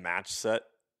difference between a match set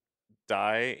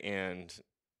dye and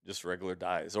just regular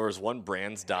dyes? Or is one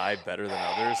brand's dye better than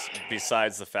others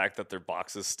besides the fact that their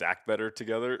boxes stack better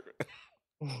together?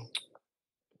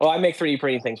 Well, I make 3D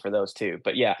printing things for those too.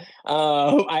 But yeah,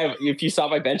 I have. If you saw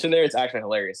my bench in there, it's actually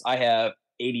hilarious. I have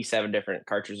 87 different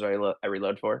cartridges I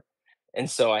reload for, and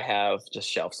so I have just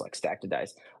shelves like stacked to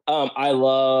dice. I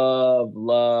love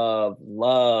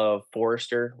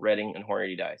Forester, Redding, and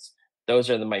Hornady dice. Those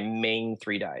are my main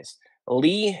 3 dies.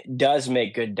 Lee does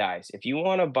make good dies. If you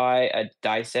want to buy a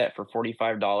die set for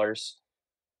 $45,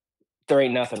 there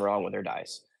ain't nothing wrong with their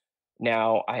dies.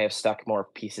 Now I have stuck more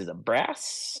pieces of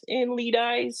brass in Lee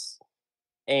dies.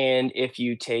 And if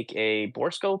you take a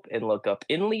borescope and look up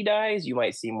inlay dies, you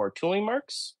might see more tooling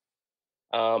marks.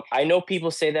 I know people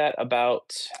say that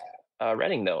about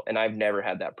Reading though, and I've never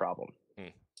had that problem. Hmm.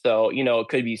 So it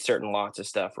could be certain lots of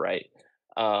stuff, right?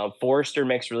 Forester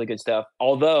makes really good stuff.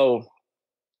 Although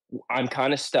I'm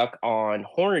kind of stuck on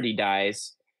Hornady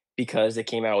dies because they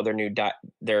came out with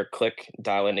their click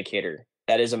dial indicator.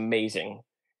 That is amazing,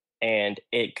 and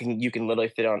you can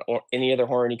literally fit on any other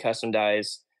Hornady custom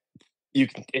dies.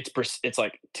 It's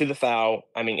like to the thou.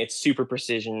 I mean, it's super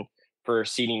precision for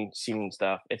seating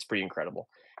stuff. It's pretty incredible.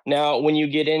 Now, when you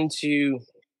get into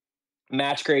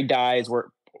match grade dies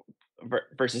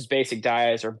versus basic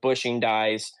dies or bushing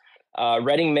dies,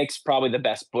 Reading makes probably the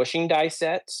best bushing die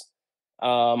sets.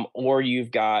 Or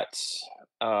you've got,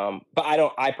 but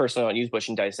I personally don't use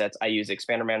bushing die sets. I use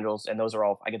expander manuals, and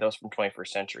I get those from 21st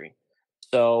Century.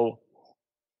 So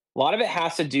a lot of it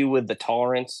has to do with the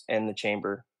tolerance and the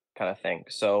chamber kind of thing.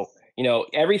 So,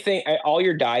 everything, all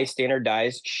your dies, standard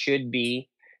dies should be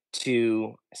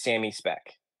to SAMI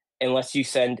spec, unless you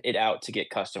send it out to get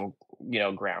custom,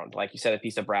 ground. Like you send a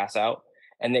piece of brass out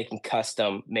and they can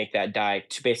custom make that die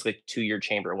to basically to your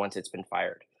chamber once it's been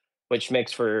fired, which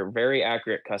makes for very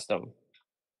accurate custom.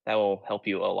 That will help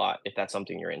you a lot if that's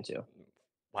something you're into.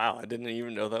 Wow, I didn't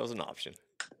even know that was an option.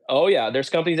 Oh yeah, there's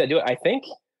companies that do it. I think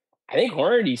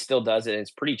Hornady still does it.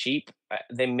 It's pretty cheap.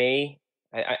 They may.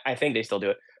 I think they still do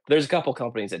it. But there's a couple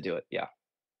companies that do it. Yeah,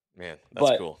 Man, that's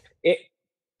but cool. it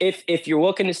if you're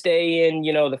looking to stay in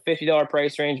the $50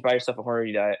 price range, buy yourself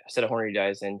a set of Hornady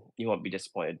dies, and you won't be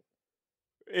disappointed.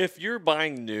 If you're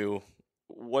buying new,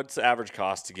 what's the average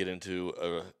cost to get into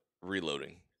a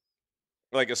reloading?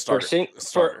 Like a For starter. sing A for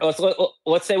starter.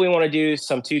 let's say we want to do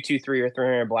some 223 or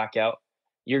 300 blackout.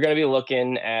 You're going to be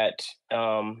looking at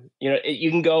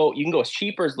you can go as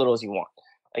cheap or as little as you want.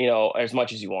 As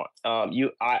much as you want.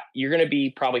 You're going to be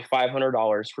probably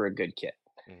 $500 for a good kit.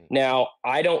 Mhm. Now,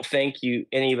 I don't think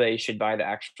anybody should buy the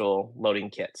actual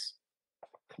loading kits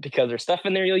because there's stuff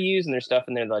in there you'll use and there's stuff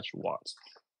in there that you want.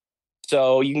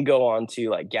 So you can go on to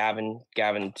like Gavin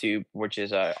Tube, which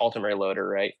is a ultimate loader,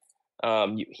 right?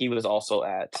 He was also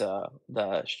at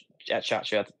at Shot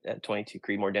Show at 22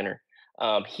 Creedmoor dinner.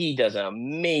 He does an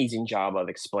amazing job of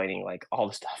explaining like all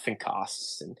the stuff and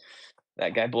costs, and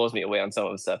that guy blows me away on some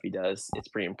of the stuff he does. It's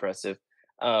pretty impressive.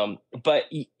 But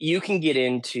you can get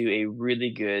into a really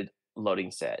good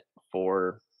loading set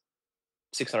for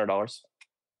 $600.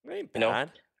 Ain't You know,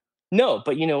 bad. no,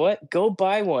 but you know what? Go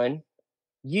buy one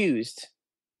used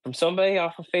from somebody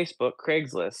off of Facebook,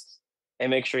 Craigslist, and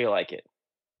make sure you like it.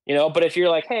 But if you're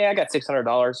like, hey, I got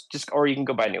 $600, or you can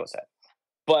go buy a new set.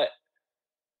 But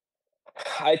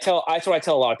that's what I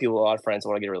tell a lot of people, a lot of friends,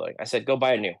 when I get a reloading. I said, go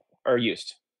buy a new or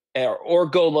used, or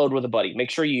go load with a buddy.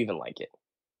 Make sure you even like it.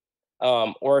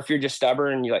 Or if you're just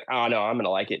stubborn and you're like, oh no, I'm gonna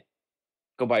like it.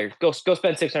 Go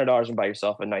spend $600 and buy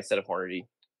yourself a nice set of Hornady,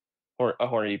 or a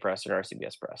Hornady press or an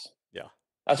RCBS press. Yeah.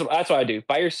 That's what I do.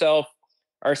 Buy yourself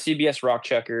RCBS rock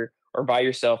chucker, or buy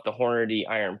yourself the Hornady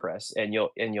iron press, and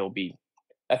you'll be,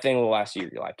 that thing will last you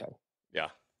your lifetime. Yeah.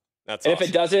 That's And awesome. if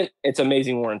it doesn't, it's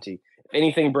amazing warranty. If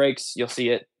anything breaks, you'll see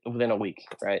it within a week,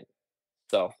 right?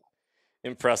 So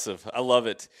Impressive. I love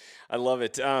it. I love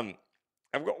it. I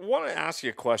want to ask you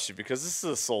a question because this is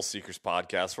a Soul Seekers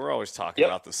podcast. We're always talking Yep.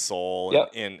 about the soul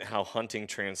Yep. and how hunting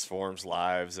transforms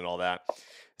lives and all that.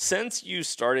 Since you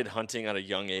started hunting at a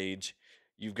young age,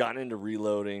 you've gotten into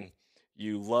reloading,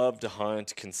 you love to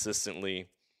hunt consistently.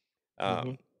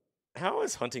 Mhm. How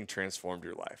has hunting transformed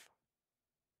your life?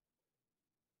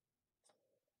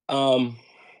 Um,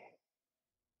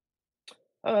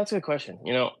 oh, that's a good question.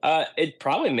 It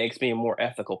probably makes me a more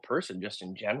ethical person just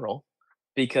in general,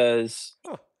 because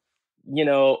Huh. you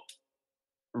know,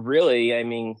 really, I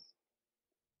mean,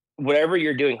 whatever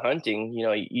you're doing hunting,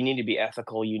 you need to be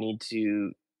ethical. You need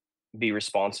to be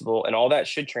responsible, and all that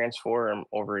should transform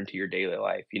over into your daily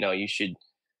life. You should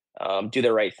do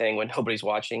the right thing when nobody's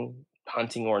watching,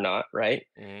 hunting or not, right?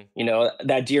 Mhm.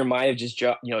 That deer might have just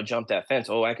jumped that fence.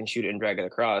 Oh, I can shoot it and drag it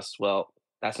across. Well,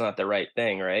 that's not the right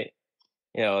thing, right?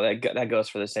 That goes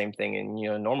for the same thing in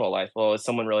normal life. Well, is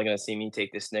someone really going to see me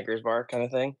take this Snickers bar kind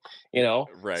of thing?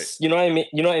 Right. You know what I mean?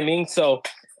 You know what I mean? So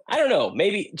I don't know.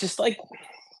 Maybe just like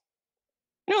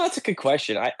that's a good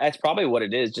question. That's probably what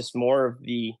it is. Just more of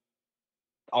the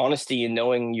honesty and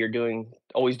knowing you're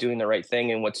always doing the right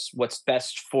thing, and what's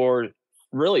best for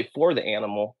the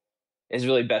animal is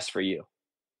really best for you.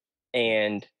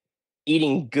 And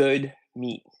eating good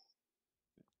meat,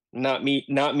 not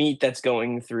meat that's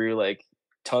going through like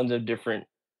tons of different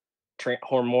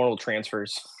hormonal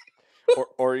transfers.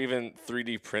 Or even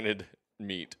 3D printed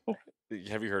meat.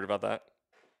 Have you heard about that?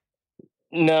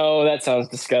 No, that sounds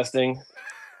disgusting.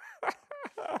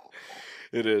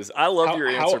 It is. I love How your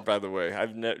answer, how by the way.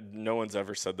 No one's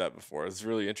ever said that before. It's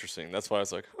really interesting. That's why I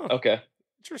was like, huh, okay.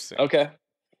 interesting. Okay.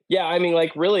 Yeah, I mean,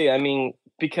 like, really, I mean,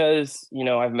 because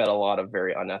I've met a lot of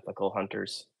very unethical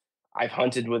hunters. I've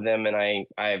hunted with them, and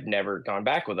I've never gone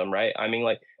back with them, right? I mean,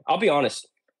 like, I'll be honest,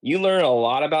 you learn a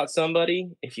lot about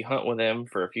somebody if you hunt with them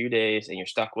for a few days and you're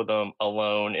stuck with them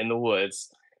alone in the woods.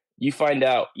 You find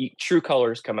out true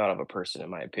colors come out of a person, in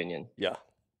my opinion. Yeah.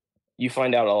 You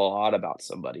find out a lot about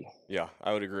somebody. Yeah,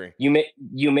 I would agree. You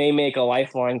may make a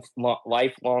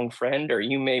lifelong friend, or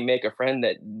you may make a friend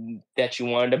that you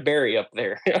wanted to bury up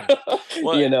there. Mm.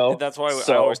 Well, that's why I always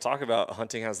So talk about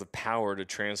hunting has the power to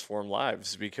transform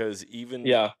lives because even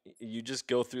yeah. you just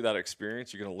go through that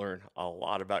experience, you're going to learn a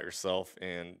lot about yourself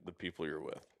and the people you're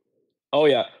with. Oh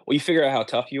yeah. Well, you figure out how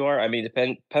tough you are. I mean,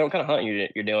 depend what kind of hunting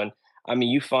you're doing. I mean,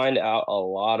 you find out a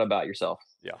lot about yourself.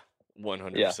 Yeah, Yeah.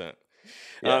 100%.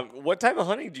 Yeah. What type of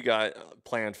hunting do you got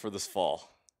planned for this fall?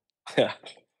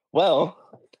 Well,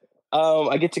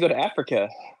 I get to go to Africa.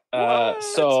 What?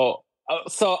 So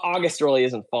August really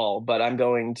isn't fall, but I'm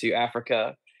going to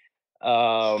Africa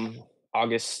um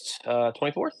August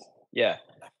 24th. Yeah.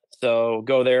 So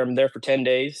go there. I'm there for 10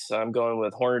 days. I'm going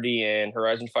with Hornady and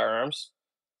Horizon Firearms.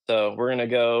 So we're gonna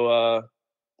go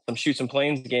shoot some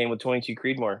planes game with 22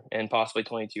 Creedmoor and possibly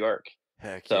 22 Arc.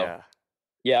 Heck So yeah.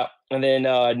 yeah, and then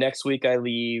next week I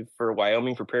leave for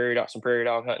Wyoming for prairie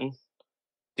dog hunting.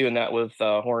 Doing that with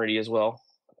Hornady as well.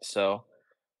 So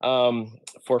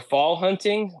for fall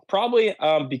hunting, probably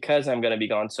because I'm gonna be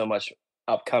gone so much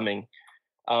upcoming.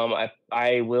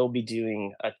 I will be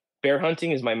doing bear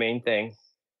hunting is my main thing.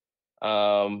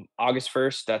 August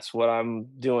 1st, that's what I'm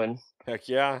doing. Heck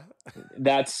yeah.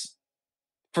 That's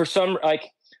for some like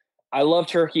I love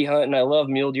turkey hunting, I love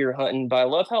mule deer hunting, but I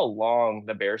love how long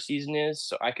the bear season is.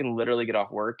 So I can literally get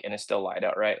off work and it's still light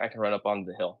out, right? I can run up on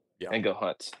the hill Yeah. and go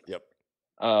hunt. Yep.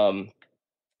 Um,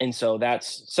 and so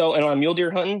and when I'm mule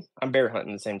deer hunting, I'm bear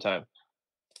hunting at the same time.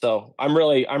 So I'm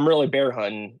really bear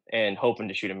hunting and hoping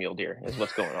to shoot a mule deer is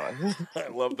what's going on. I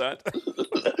love that.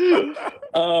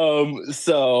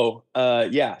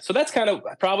 Yeah, so that's kind of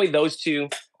probably those two.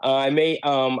 I may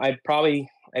elk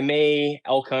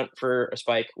hunt for a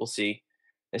spike. We'll see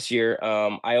this year.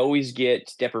 I always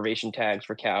get deprivation tags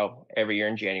for cow every year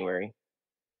in January,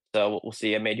 so we'll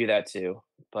see. I may do that too,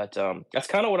 but that's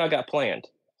kind of what I got planned.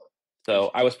 If So you,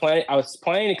 I was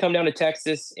planning to come down to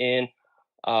Texas in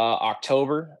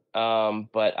October,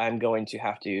 but I'm going to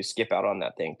have to skip out on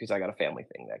that thing because I got a family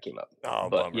thing that came up. oh,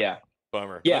 But bummer. yeah,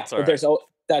 Bummer. yeah, That's all but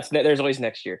right. there's always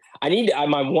next year. I need to,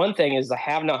 my one thing is I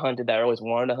have not hunted that I always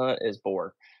wanted to hunt is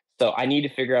boar. So I need to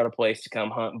figure out a place to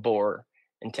come hunt boar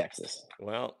in Texas.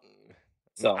 Well,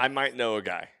 So I might know a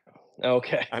guy.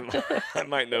 okay, I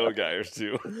might know a guy or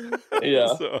two.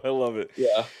 yeah, So I love it.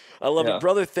 yeah, I love it, yeah,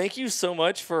 brother. Thank you so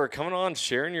much for coming on,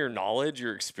 sharing your knowledge,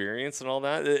 your experience, and all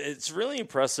that. It's really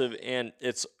impressive, and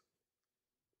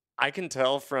I can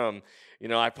tell from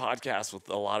I podcast with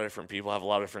a lot of different people, have a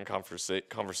lot of different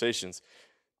conversations.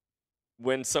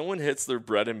 When someone hits their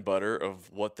bread and butter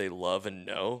of what they love and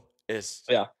know,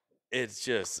 yeah. it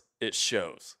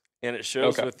shows. And it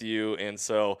shows Okay, with you. And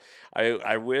so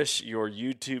I wish your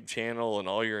YouTube channel and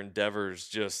all your endeavors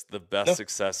just the best no,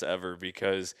 success ever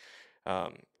because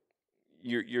um,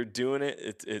 you're doing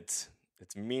it. It's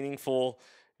meaningful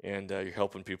and you're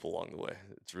helping people along the way.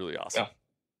 It's really awesome.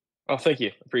 yeah. Oh, thank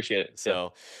you. Appreciate it. Yeah.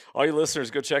 So, all you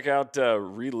listeners, go check out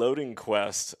Reloading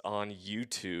Quest on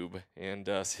YouTube and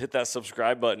hit that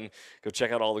subscribe button. Go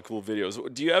check out all the cool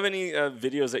videos. Do you have any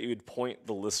videos that you would point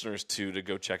the listeners to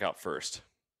go check out first?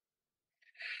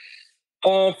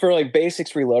 For like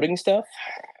basics reloading stuff,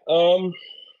 um,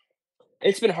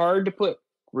 it's been hard to put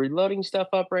reloading stuff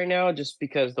up right now just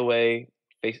because the way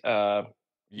YouTube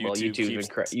YouTube's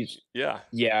been yeah.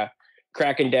 yeah,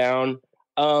 cracking down.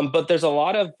 But there's a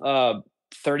lot of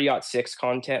 30-06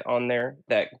 content on there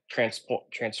that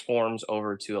transforms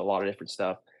over to a lot of different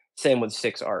stuff. Same with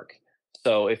 6 arc.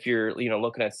 So if you're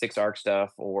looking at 6 arc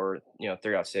stuff or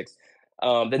 30-06,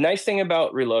 the nice thing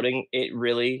about reloading, it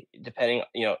really depending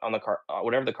on the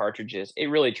whatever the cartridge is, it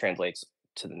really translates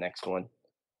to the next one.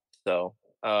 So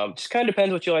just kind of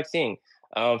depends what you like seeing.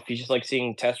 If you just like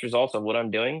seeing test results of what I'm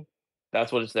doing,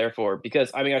 that's what it's there for. Because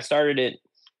I mean, I started it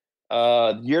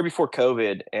the year before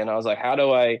COVID, and I was like, how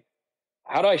do I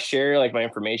share like my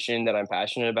information that I'm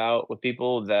passionate about with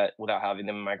people that without having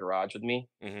them in my garage with me?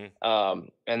 And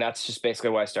that's just basically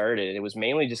why I started it. It was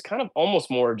mainly just kind of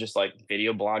almost more just like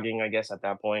video blogging, I guess, at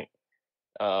that point.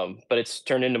 But it's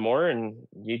turned into more, and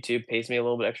YouTube pays me a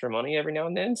little bit extra money every now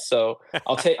and then. So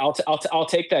I'll take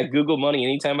that Google money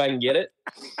anytime I can get it.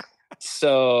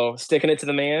 So sticking it to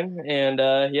the man, and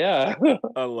yeah.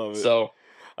 I love it. So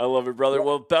I love it, brother.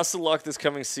 Well, best of luck this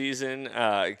coming season.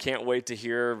 Can't wait to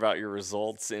hear about your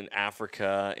results in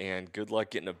Africa, and good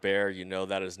luck getting a bear. You know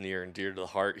that is near and dear to the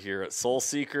heart here at Soul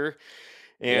Seeker.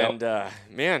 And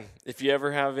man, if you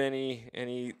ever have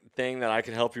anything that I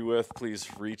can help you with, please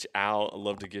reach out. I'd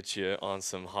love to get you on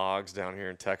some hogs down here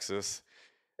in Texas.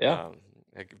 yeah,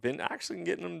 I've been actually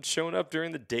getting them showing up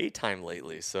during the daytime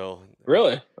lately. So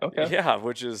really, okay, yeah,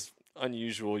 which is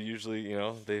unusual. Usually,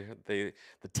 the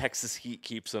Texas heat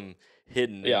keeps them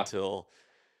hidden until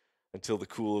the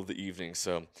cool of the evening.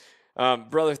 So,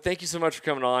 brother, thank you so much for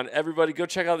coming on. Everybody, go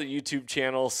check out the YouTube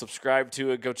channel, subscribe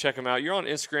to it, go check them out. You're on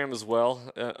Instagram as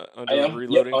well under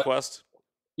Reloading Quest.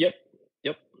 Yep.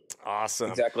 Awesome.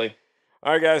 Exactly.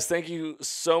 All right, guys, thank you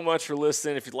so much for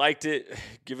listening. If you liked it,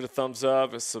 give it a thumbs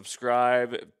up,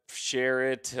 subscribe,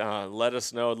 share it. Let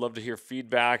us know. I'd love to hear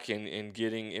feedback and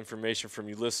getting information from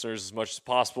you listeners as much as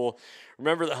possible.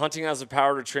 Remember that hunting has the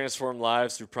power to transform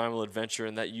lives through primal adventure,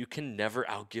 and that you can never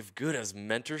outgive good, as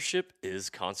mentorship is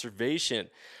conservation.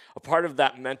 A part of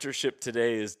that mentorship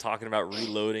today is talking about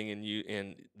reloading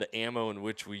and the ammo in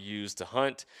which we use to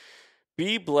hunt.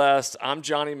 Be blessed. I'm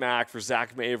Johnny Mack for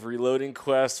Zak May of Reloading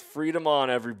Quest. Freedom on,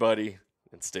 everybody,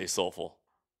 and stay soulful.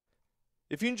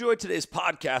 If you enjoyed today's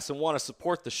podcast and want to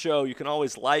support the show, you can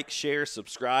always like, share,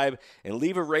 subscribe, and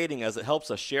leave a rating, as it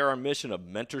helps us share our mission of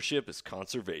mentorship is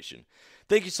conservation.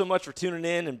 Thank you so much for tuning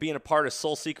in and being a part of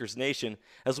Soul Seekers Nation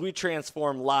as we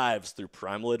transform lives through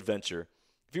primal adventure.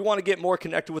 If you want to get more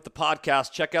connected with the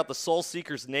podcast, check out the Soul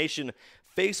Seekers Nation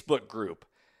Facebook group,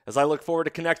 as I look forward to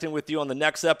connecting with you on the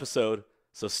next episode.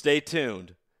 So stay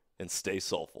tuned and stay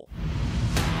soulful.